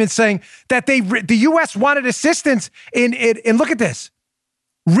documents saying that the U.S. wanted assistance in look at this,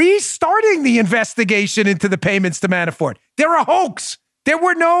 restarting the investigation into the payments to Manafort. They're a hoax. There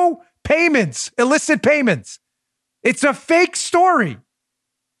were no payments, illicit payments. It's a fake story.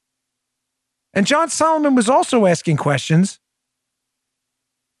 And John Solomon was also asking questions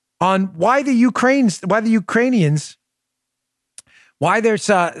on why they were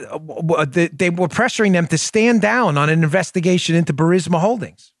pressuring them to stand down on an investigation into Burisma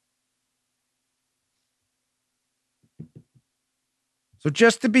Holdings. So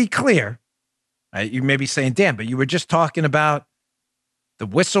just to be clear, you may be saying, Dan, but you were just talking about the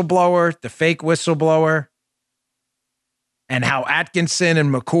whistleblower, the fake whistleblower, and how Atkinson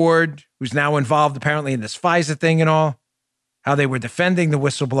and McCord, who's now involved apparently in this FISA thing and all, how they were defending the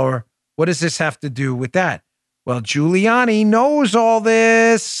whistleblower. What does this have to do with that? Well, Giuliani knows all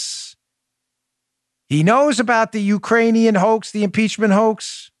this. He knows about the Ukrainian hoax, the impeachment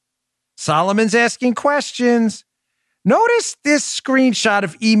hoax. Solomon's asking questions. Notice this screenshot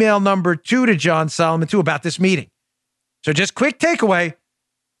of email number 2 to John Solomon, too, about this meeting. So just quick takeaway.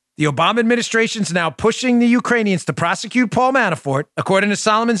 The Obama administration's now pushing the Ukrainians to prosecute Paul Manafort, according to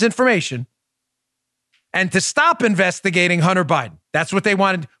Solomon's information, and to stop investigating Hunter Biden. That's what they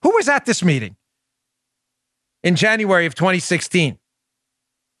wanted. Who was at this meeting in January of 2016?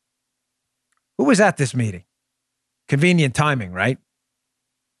 Who was at this meeting? Convenient timing, right?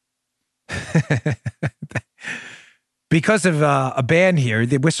 Because of a ban here,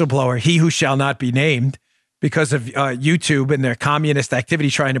 the whistleblower, He Who Shall Not Be Named, because of YouTube and their communist activity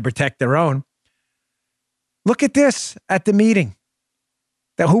trying to protect their own. Look at this at the meeting.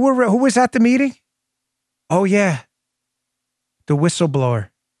 Who was at the meeting? Oh, yeah. The whistleblower.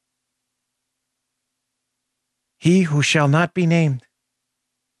 He Who Shall Not Be Named.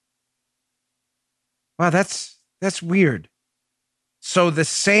 Wow, that's weird. So the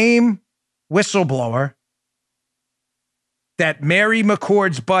same whistleblower that Mary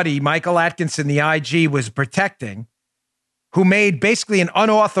McCord's buddy, Michael Atkinson, the IG, was protecting, who made basically an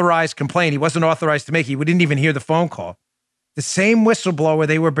unauthorized complaint. He wasn't authorized to make it. We didn't even hear the phone call. The same whistleblower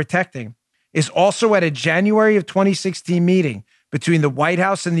they were protecting is also at a January of 2016 meeting between the White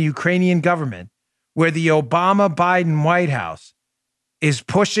House and the Ukrainian government, where the Obama-Biden White House is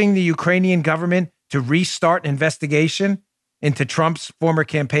pushing the Ukrainian government to restart an investigation into Trump's former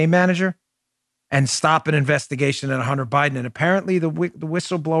campaign manager and stop an investigation into Hunter Biden. And apparently the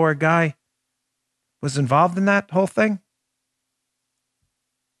whistleblower guy was involved in that whole thing.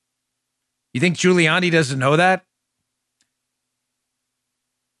 You think Giuliani doesn't know that?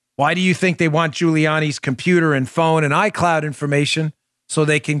 Why do you think they want Giuliani's computer and phone and iCloud information so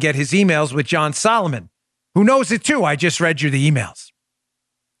they can get his emails with John Solomon, who knows it too? I just read you the emails.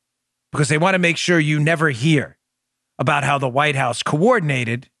 Because they want to make sure you never hear about how the White House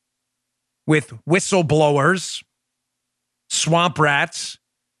coordinated with whistleblowers, swamp rats,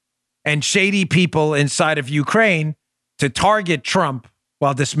 and shady people inside of Ukraine to target Trump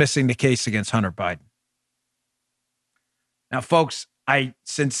while dismissing the case against Hunter Biden. Now, folks, I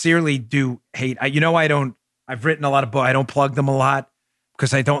sincerely do hate, I've written a lot of books. I don't plug them a lot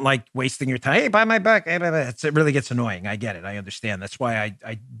because I don't like wasting your time. Hey, buy my book. Hey, it really gets annoying. I get it. I understand. That's why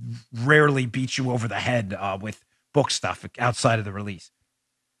I rarely beat you over the head with book stuff outside of the release.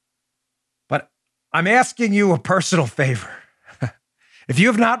 But I'm asking you a personal favor. If you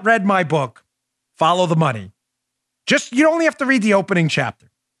have not read my book, Follow the Money, you only have to read the opening chapter.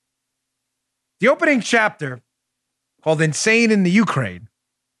 The opening chapter, called Insane in the Ukraine,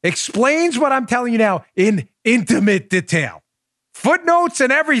 explains what I'm telling you now in intimate detail. Footnotes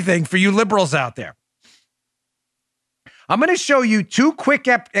and everything for you liberals out there. I'm going to show you two quick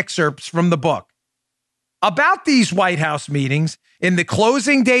excerpts from the book about these White House meetings in the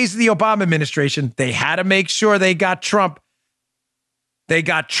closing days of the Obama administration. They had to make sure they got Trump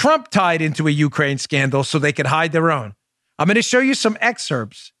tied into a Ukraine scandal so they could hide their own. I'm going to show you some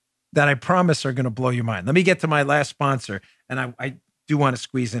excerpts that I promise are going to blow your mind. Let me get to my last sponsor. And I do want to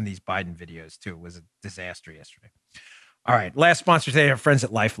squeeze in these Biden videos too. It was a disaster yesterday. All right. Last sponsor today, our friends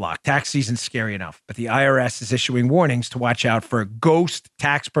at LifeLock. Tax season's scary enough, but the IRS is issuing warnings to watch out for ghost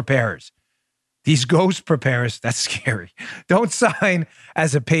tax preparers. These ghost preparers, that's scary. Don't sign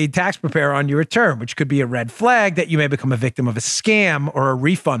as a paid tax preparer on your return, which could be a red flag that you may become a victim of a scam or a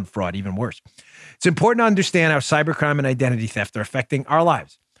refund fraud, even worse. It's important to understand how cybercrime and identity theft are affecting our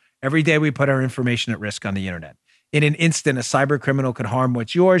lives. Every day we put our information at risk on the internet. In an instant, a cyber criminal could harm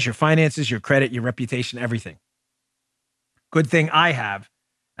what's yours, your finances, your credit, your reputation, everything. Good thing I have,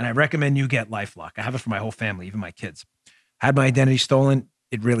 and I recommend you get LifeLock. I have it for my whole family, even my kids. Had my identity stolen,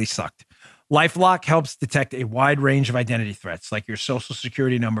 it really sucked. LifeLock helps detect a wide range of identity threats, like your social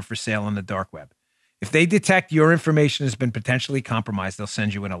security number for sale on the dark web. If they detect your information has been potentially compromised, they'll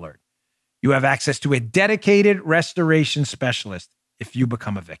send you an alert. You have access to a dedicated restoration specialist if you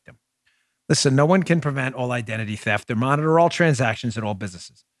become a victim. Listen, no one can prevent all identity theft or monitor all transactions at all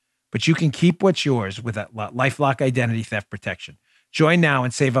businesses, but you can keep what's yours with that LifeLock identity theft protection. Join now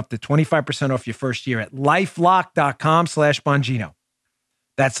and save up to 25% off your first year at LifeLock.com/Bongino.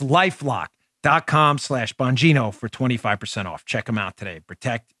 That's LifeLock.com/Bongino for 25% off. Check them out today.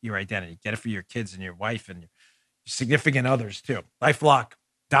 Protect your identity. Get it for your kids and your wife and your significant others too.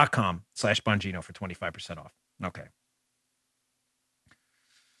 LifeLock.com/Bongino for 25% off. Okay.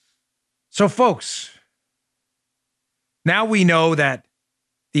 So, folks, now we know that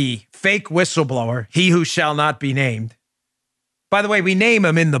the fake whistleblower, he who shall not be named, by the way, we name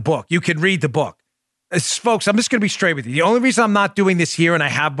him in the book. You can read the book. Folks, I'm just going to be straight with you. The only reason I'm not doing this here, and I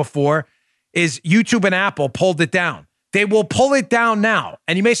have before, is YouTube and Apple pulled it down. They will pull it down now.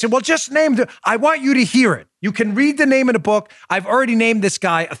 And you may say, well, just name it. I want you to hear it. You can read the name of the book. I've already named this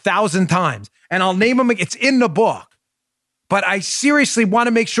guy 1,000 times, and I'll name him. It's in the book. But I seriously want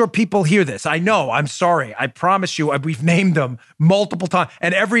to make sure people hear this. I know, I'm sorry. I promise you, we've named them multiple times,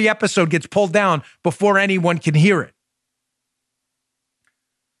 and every episode gets pulled down before anyone can hear it.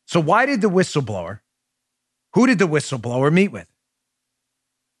 So why did the whistleblower, who did the whistleblower meet with?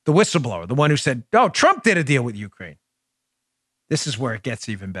 The whistleblower, the one who said, oh, Trump did a deal with Ukraine. This is where it gets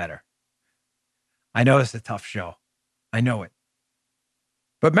even better. I know it's a tough show. I know it.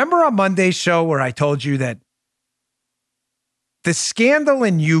 But remember on Monday's show where I told you that the scandal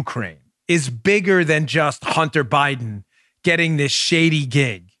in Ukraine is bigger than just Hunter Biden getting this shady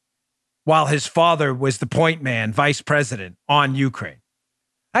gig while his father was the point man, vice president on Ukraine.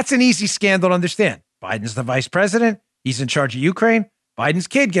 That's an easy scandal to understand. Biden's the vice president. He's in charge of Ukraine. Biden's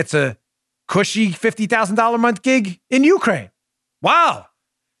kid gets a cushy $50,000 a month gig in Ukraine. Wow.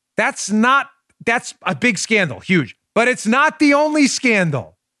 That's a big scandal, huge. But it's not the only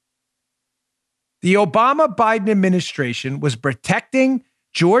scandal. The Obama-Biden administration was protecting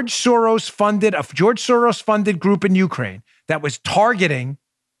George Soros-funded group in Ukraine that was targeting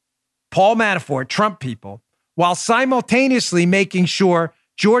Paul Manafort, Trump people, while simultaneously making sure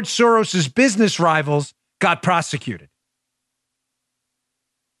George Soros's business rivals got prosecuted.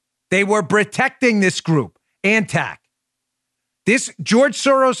 They were protecting this group, ANTAC. This George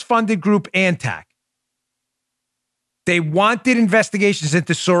Soros-funded group, ANTAC. They wanted investigations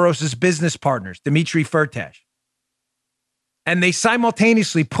into Soros's business partners, Dmitry Firtash. And they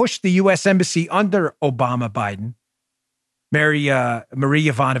simultaneously pushed the U.S. Embassy under Obama-Biden, Marie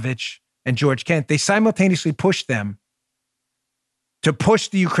Yovanovitch and George Kent. They simultaneously pushed them to push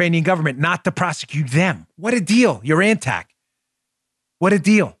the Ukrainian government not to prosecute them. What a deal. You're ANTAC. What a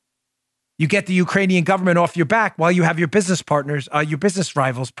deal. You get the Ukrainian government off your back while you have your business partners, your business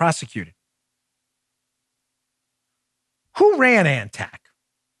rivals prosecuted. Who ran ANTAC?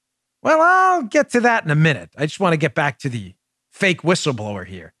 Well, I'll get to that in a minute. I just want to get back to the fake whistleblower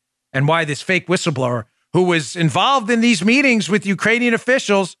here and why this fake whistleblower who was involved in these meetings with Ukrainian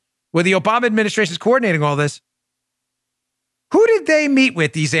officials, where the Obama administration is coordinating all this. Who did they meet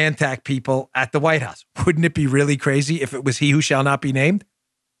with, these Antac people at the White House? Wouldn't it be really crazy if it was he who shall not be named?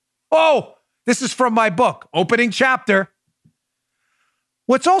 Oh, this is from my book, opening chapter.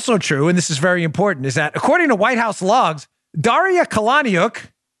 What's also true, and this is very important, is that according to White House logs, Daria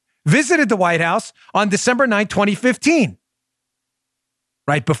Kalaniuk visited the White House on December 9, 2015,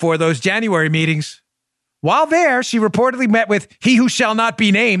 right before those January meetings. While there, she reportedly met with he who shall not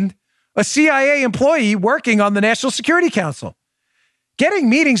be named, a CIA employee working on the National Security Council. Getting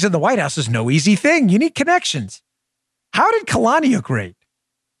meetings in the White House is no easy thing. You need connections. How did Kalaniuk rate?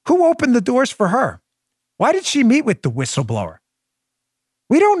 Who opened the doors for her? Why did she meet with the whistleblower?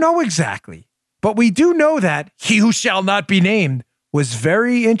 We don't know exactly, but we do know that he who shall not be named was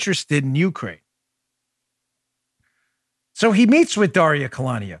very interested in Ukraine. So he meets with Daria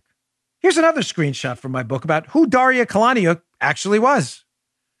Kalaniuk. Here's another screenshot from my book about who Daria Kalaniuk actually was.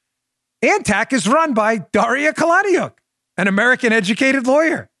 Antac is run by Daria Kalaniuk, an American-educated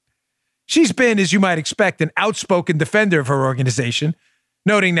lawyer. She's been, as you might expect, an outspoken defender of her organization,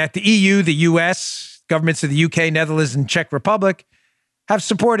 noting that the EU, the US, governments of the UK, Netherlands, and Czech Republic have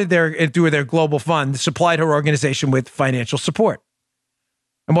supported through their global fund, supplied her organization with financial support.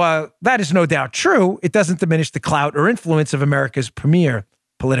 And while that is no doubt true, it doesn't diminish the clout or influence of America's premier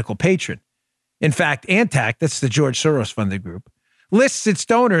political patron. In fact, Antac, that's the George Soros-funded group, lists its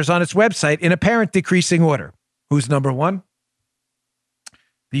donors on its website in apparent decreasing order. Who's number one?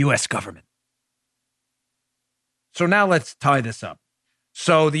 The U.S. government. So now let's tie this up.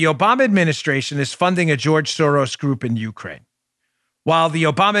 So the Obama administration is funding a George Soros group in Ukraine, while the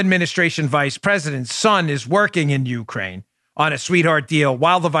Obama administration vice president's son is working in Ukraine on a sweetheart deal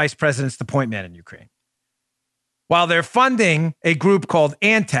while the vice president's the point man in Ukraine. While they're funding a group called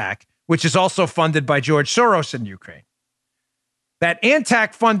Antac, which is also funded by George Soros in Ukraine. That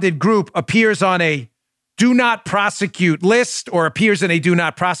Antac-funded group appears on a do not prosecute list or appears in a do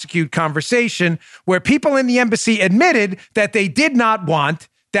not prosecute conversation where people in the embassy admitted that they did not want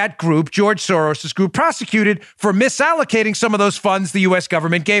that group, George Soros' group, prosecuted for misallocating some of those funds the U.S.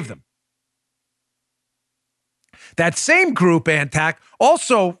 government gave them. That same group, Antac,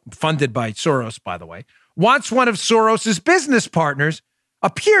 also funded by Soros, by the way, wants one of Soros's business partners,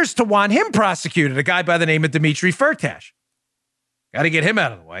 appears to want him prosecuted, a guy by the name of Dmitry Firtash. Got to get him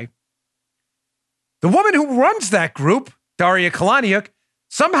out of the way. The woman who runs that group, Daria Kalaniuk,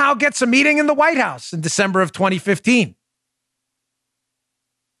 somehow gets a meeting in the White House in December of 2015.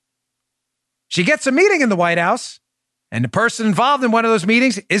 She gets a meeting in the White House, and the person involved in one of those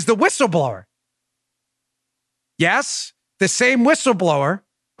meetings is the whistleblower. Yes, the same whistleblower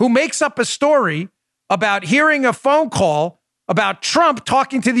who makes up a story about hearing a phone call about Trump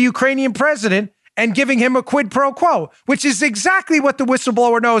talking to the Ukrainian president and giving him a quid pro quo, which is exactly what the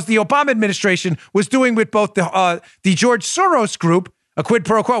whistleblower knows the Obama administration was doing with both the George Soros group, a quid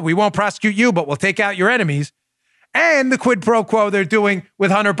pro quo. We won't prosecute you, but we'll take out your enemies. And the quid pro quo they're doing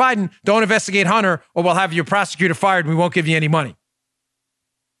with Hunter Biden. Don't investigate Hunter or we'll have your prosecutor fired and we won't give you any money.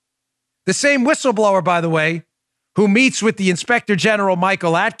 The same whistleblower, by the way, who meets with the Inspector General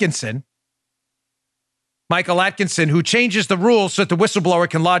Michael Atkinson, who changes the rules so that the whistleblower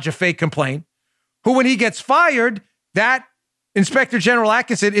can lodge a fake complaint, who, when he gets fired, that Inspector General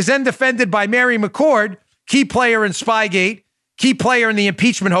Atkinson is then defended by Mary McCord, key player in Spygate, key player in the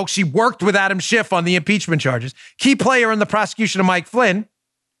impeachment hoax. She worked with Adam Schiff on the impeachment charges, key player in the prosecution of Mike Flynn.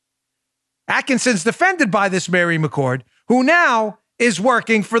 Atkinson's defended by this Mary McCord, who now is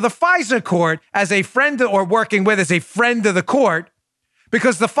working for the FISA court as a friend or working with as a friend of the court,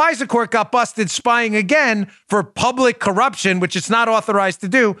 because the FISA court got busted spying again for public corruption, which it's not authorized to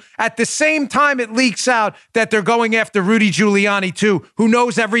do. At the same time, it leaks out that they're going after Rudy Giuliani, too, who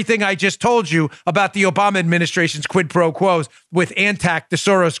knows everything I just told you about the Obama administration's quid pro quos with Antac, the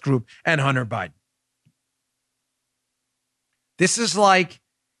Soros group, and Hunter Biden. This is like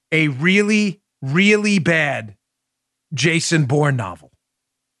a really, really bad Jason Bourne novel.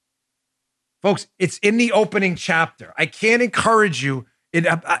 Folks, it's in the opening chapter. I can't encourage you.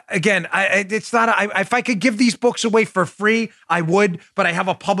 It's not. If I could give these books away for free, I would. But I have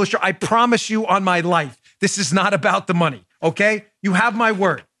a publisher. I promise you on my life, this is not about the money. Okay, you have my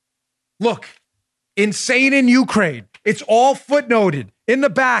word. Look, Insane in Ukraine. It's all footnoted in the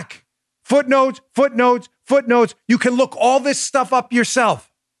back. Footnotes. You can look all this stuff up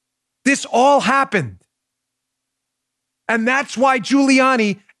yourself. This all happened, and that's why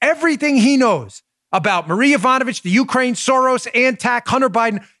Giuliani, everything he knows about Marie Yovanovitch, the Ukraine, Soros, Antac, Hunter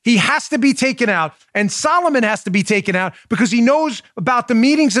Biden. He has to be taken out. And Solomon has to be taken out because he knows about the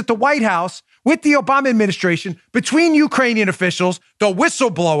meetings at the White House with the Obama administration between Ukrainian officials, the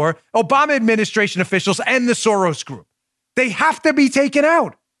whistleblower, Obama administration officials, and the Soros group. They have to be taken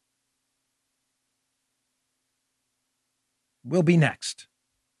out. We'll be next.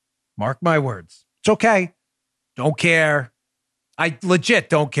 Mark my words. It's okay. Don't care. I legit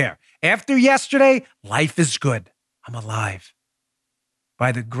don't care. After yesterday, life is good. I'm alive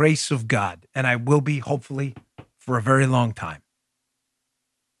by the grace of God, and I will be, hopefully, for a very long time.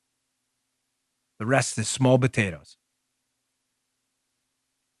 The rest is small potatoes.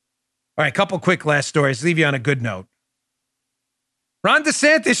 All right, a couple quick last stories. Leave you on a good note. Ron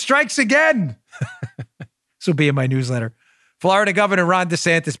DeSantis strikes again. This will be in my newsletter. Florida Governor Ron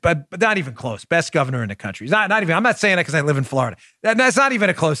DeSantis, but not even close. Best governor in the country. Not even. I'm not saying that because I live in Florida. That's not even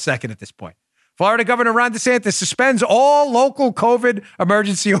a close second at this point. Florida Governor Ron DeSantis suspends all local COVID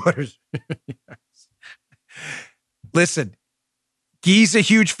emergency orders. Yes. Listen, Guy's a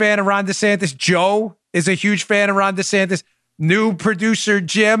huge fan of Ron DeSantis. Joe is a huge fan of Ron DeSantis. New producer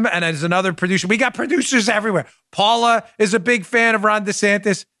Jim, and there's another producer. We got producers everywhere. Paula is a big fan of Ron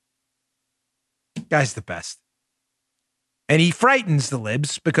DeSantis. Guy's the best. And he frightens the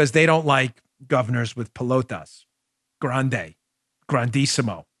libs because they don't like governors with pelotas.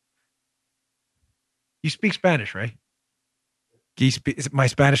 Grandissimo. You speak Spanish, right? Is my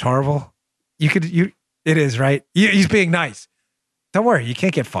Spanish horrible? It is, right? He's being nice. Don't worry, you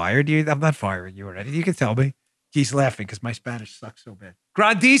can't get fired. I'm not firing you already. You can tell me. He's laughing because my Spanish sucks so bad.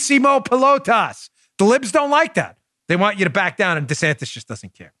 Grandissimo pelotas. The libs don't like that. They want you to back down, and DeSantis just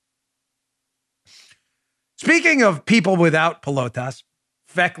doesn't care. Speaking of people without pelotas,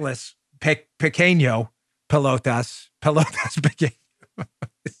 feckless, pequeño pelotas pequeño.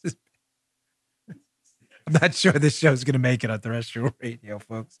 I'm not sure this show's going to make it on terrestrial radio,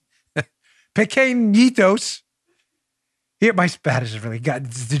 folks. Pequeñitos. Here, my Spanish has really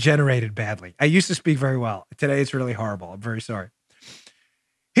it's degenerated badly. I used to speak very well. Today, it's really horrible. I'm very sorry.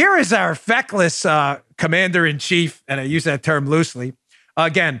 Here is our feckless commander-in-chief, and I use that term loosely,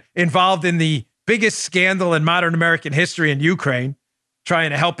 again, involved in the biggest scandal in modern American history in Ukraine,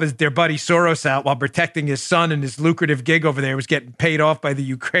 trying to help their buddy Soros out while protecting his son, and his lucrative gig over there was getting paid off by the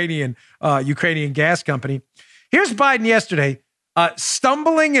Ukrainian gas company. Here's Biden yesterday,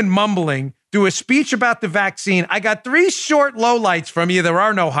 stumbling and mumbling, do a speech about the vaccine. I got 3 short lowlights from you. There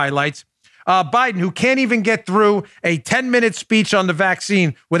are no highlights. Biden, who can't even get through a 10-minute speech on the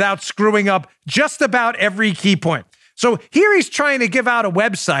vaccine without screwing up just about every key point. So here he's trying to give out a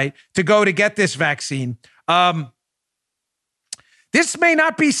website to go to get this vaccine. This may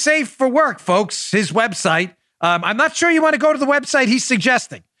not be safe for work, folks, his website. I'm not sure you want to go to the website he's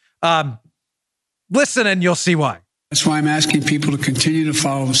suggesting. Listen and you'll see why. That's why I'm asking people to continue to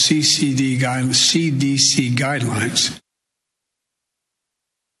follow the CDC guidelines.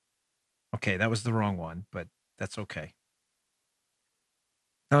 Okay, that was the wrong one, but that's okay.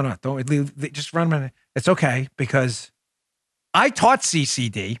 No, don't just run a minute. It's okay because I taught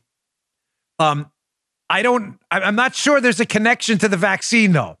CCD. I'm not sure there's a connection to the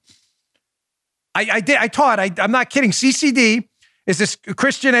vaccine though. I taught. I'm not kidding. CCD is this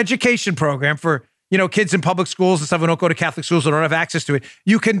Christian education program for kids in public schools and stuff who don't go to Catholic schools or don't have access to it.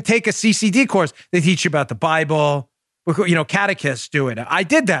 You can take a CCD course. They teach you about the Bible. Catechists do it. I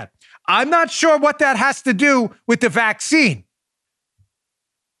did that. I'm not sure what that has to do with the vaccine.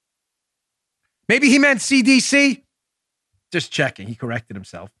 Maybe he meant CDC. Just checking. He corrected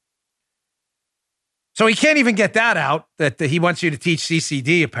himself. So he can't even get that out, that he wants you to teach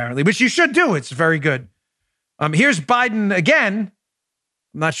CCD, apparently, which you should do. It's very good. Here's Biden again.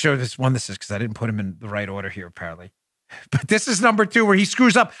 I'm not sure this is because I didn't put him in the right order here, apparently. But this is number 2 where he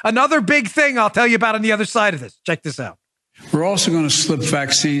screws up. Another big thing I'll tell you about on the other side of this. Check this out. We're also going to slip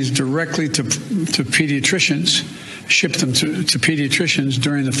vaccines directly to pediatricians, ship them to pediatricians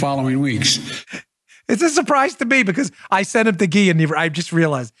during the following weeks. It's a surprise to me because I sent him to Guy and I just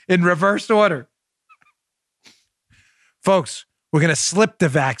realized in reverse order. Folks, we're going to slip the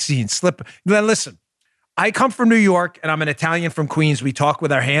vaccine. Listen, I come from New York and I'm an Italian from Queens. We talk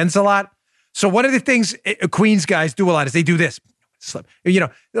with our hands a lot. So one of the things Queens guys do a lot is they do this. Slip.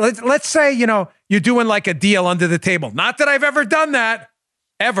 Let's say, you're doing like a deal under the table. Not that I've ever done that,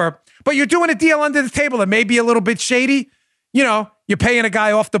 ever, but you're doing a deal under the table that may be a little bit shady. You're paying a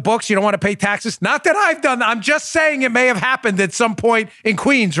guy off the books. You don't want to pay taxes. Not that I've done that. I'm just saying it may have happened at some point in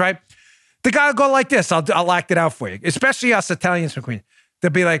Queens, right? The guy will go like this. I'll act it out for you, especially us Italians from Queens.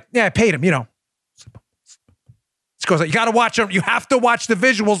 They'll be like, yeah, I paid him, It goes like, you got to watch them. You have to watch the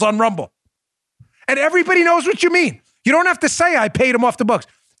visuals on Rumble. And everybody knows what you mean. You don't have to say I paid him off the books.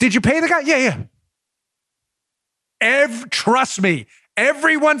 Did you pay the guy? Yeah. Trust me,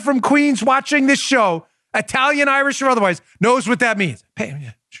 everyone from Queens watching this show, Italian, Irish, or otherwise, knows what that means. Pay him,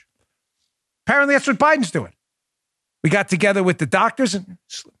 yeah. Apparently that's what Biden's doing. We got together with the doctors and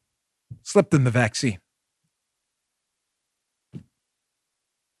slipped them the vaccine.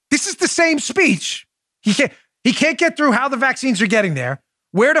 This is the same speech. He can't get through how the vaccines are getting there,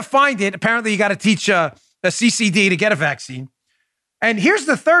 where to find it. Apparently, you got to teach a CCD to get a vaccine. And here's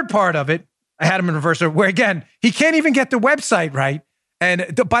the third part of it. I had him in reverse, where, again, he can't even get the website right.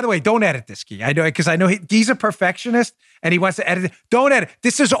 And by the way, don't edit this, Guy. I know, because I know he's a perfectionist and he wants to edit it. Don't edit.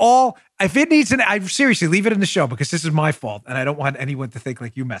 This is all, if it needs I seriously, leave it in the show because this is my fault. And I don't want anyone to think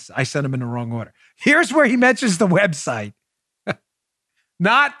like you messed. I sent him in the wrong order. Here's where he mentions the website.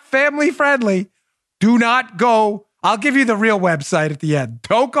 Not family friendly. Do not go. I'll give you the real website at the end.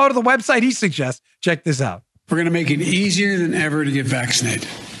 Don't go to the website he suggests. Check this out. We're going to make it easier than ever to get vaccinated.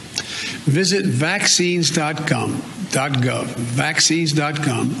 Visit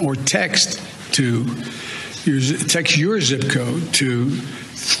vaccines.gov, or text your zip code to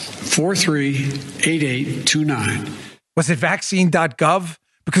 438829. Was it vaccine.gov?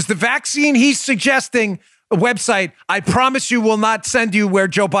 Because the vaccine he's suggesting, a website, I promise you will not send you where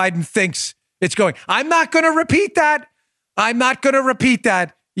Joe Biden thinks it's going. I'm not going to repeat that.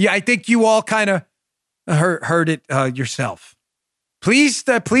 Yeah, I think you all kind of heard it yourself. Please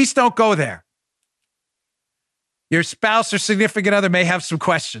don't go there. Your spouse or significant other may have some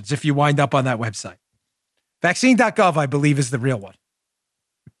questions if you wind up on that website. Vaccine.gov, I believe, is the real one.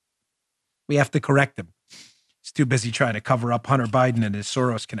 We have to correct him. He's too busy trying to cover up Hunter Biden and his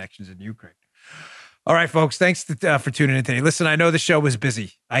Soros connections in Ukraine. All right, folks, thanks for tuning in today. Listen, I know the show was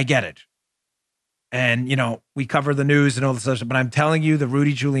busy. I get it. And, we cover the news and all this stuff, but I'm telling you, the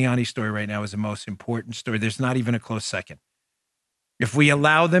Rudy Giuliani story right now is the most important story. There's not even a close second. If we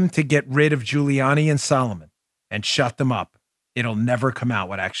allow them to get rid of Giuliani and Solomon and shut them up, it'll never come out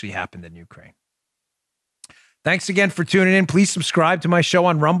what actually happened in Ukraine. Thanks again for tuning in. Please subscribe to my show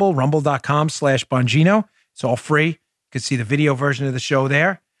on Rumble, rumble.com/Bongino. It's all free. You can see the video version of the show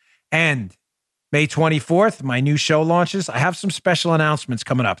there. And May 24th, my new show launches. I have some special announcements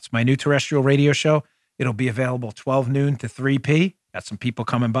coming up. It's my new terrestrial radio show. It'll be available 12 noon to 3 p. Got some people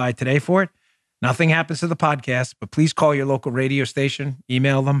coming by today for it. Nothing happens to the podcast, but please call your local radio station,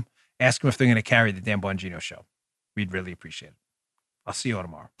 email them, ask them if they're going to carry the Dan Bongino show. We'd really appreciate it. I'll see you all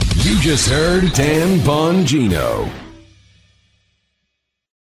tomorrow. You just heard Dan Bongino.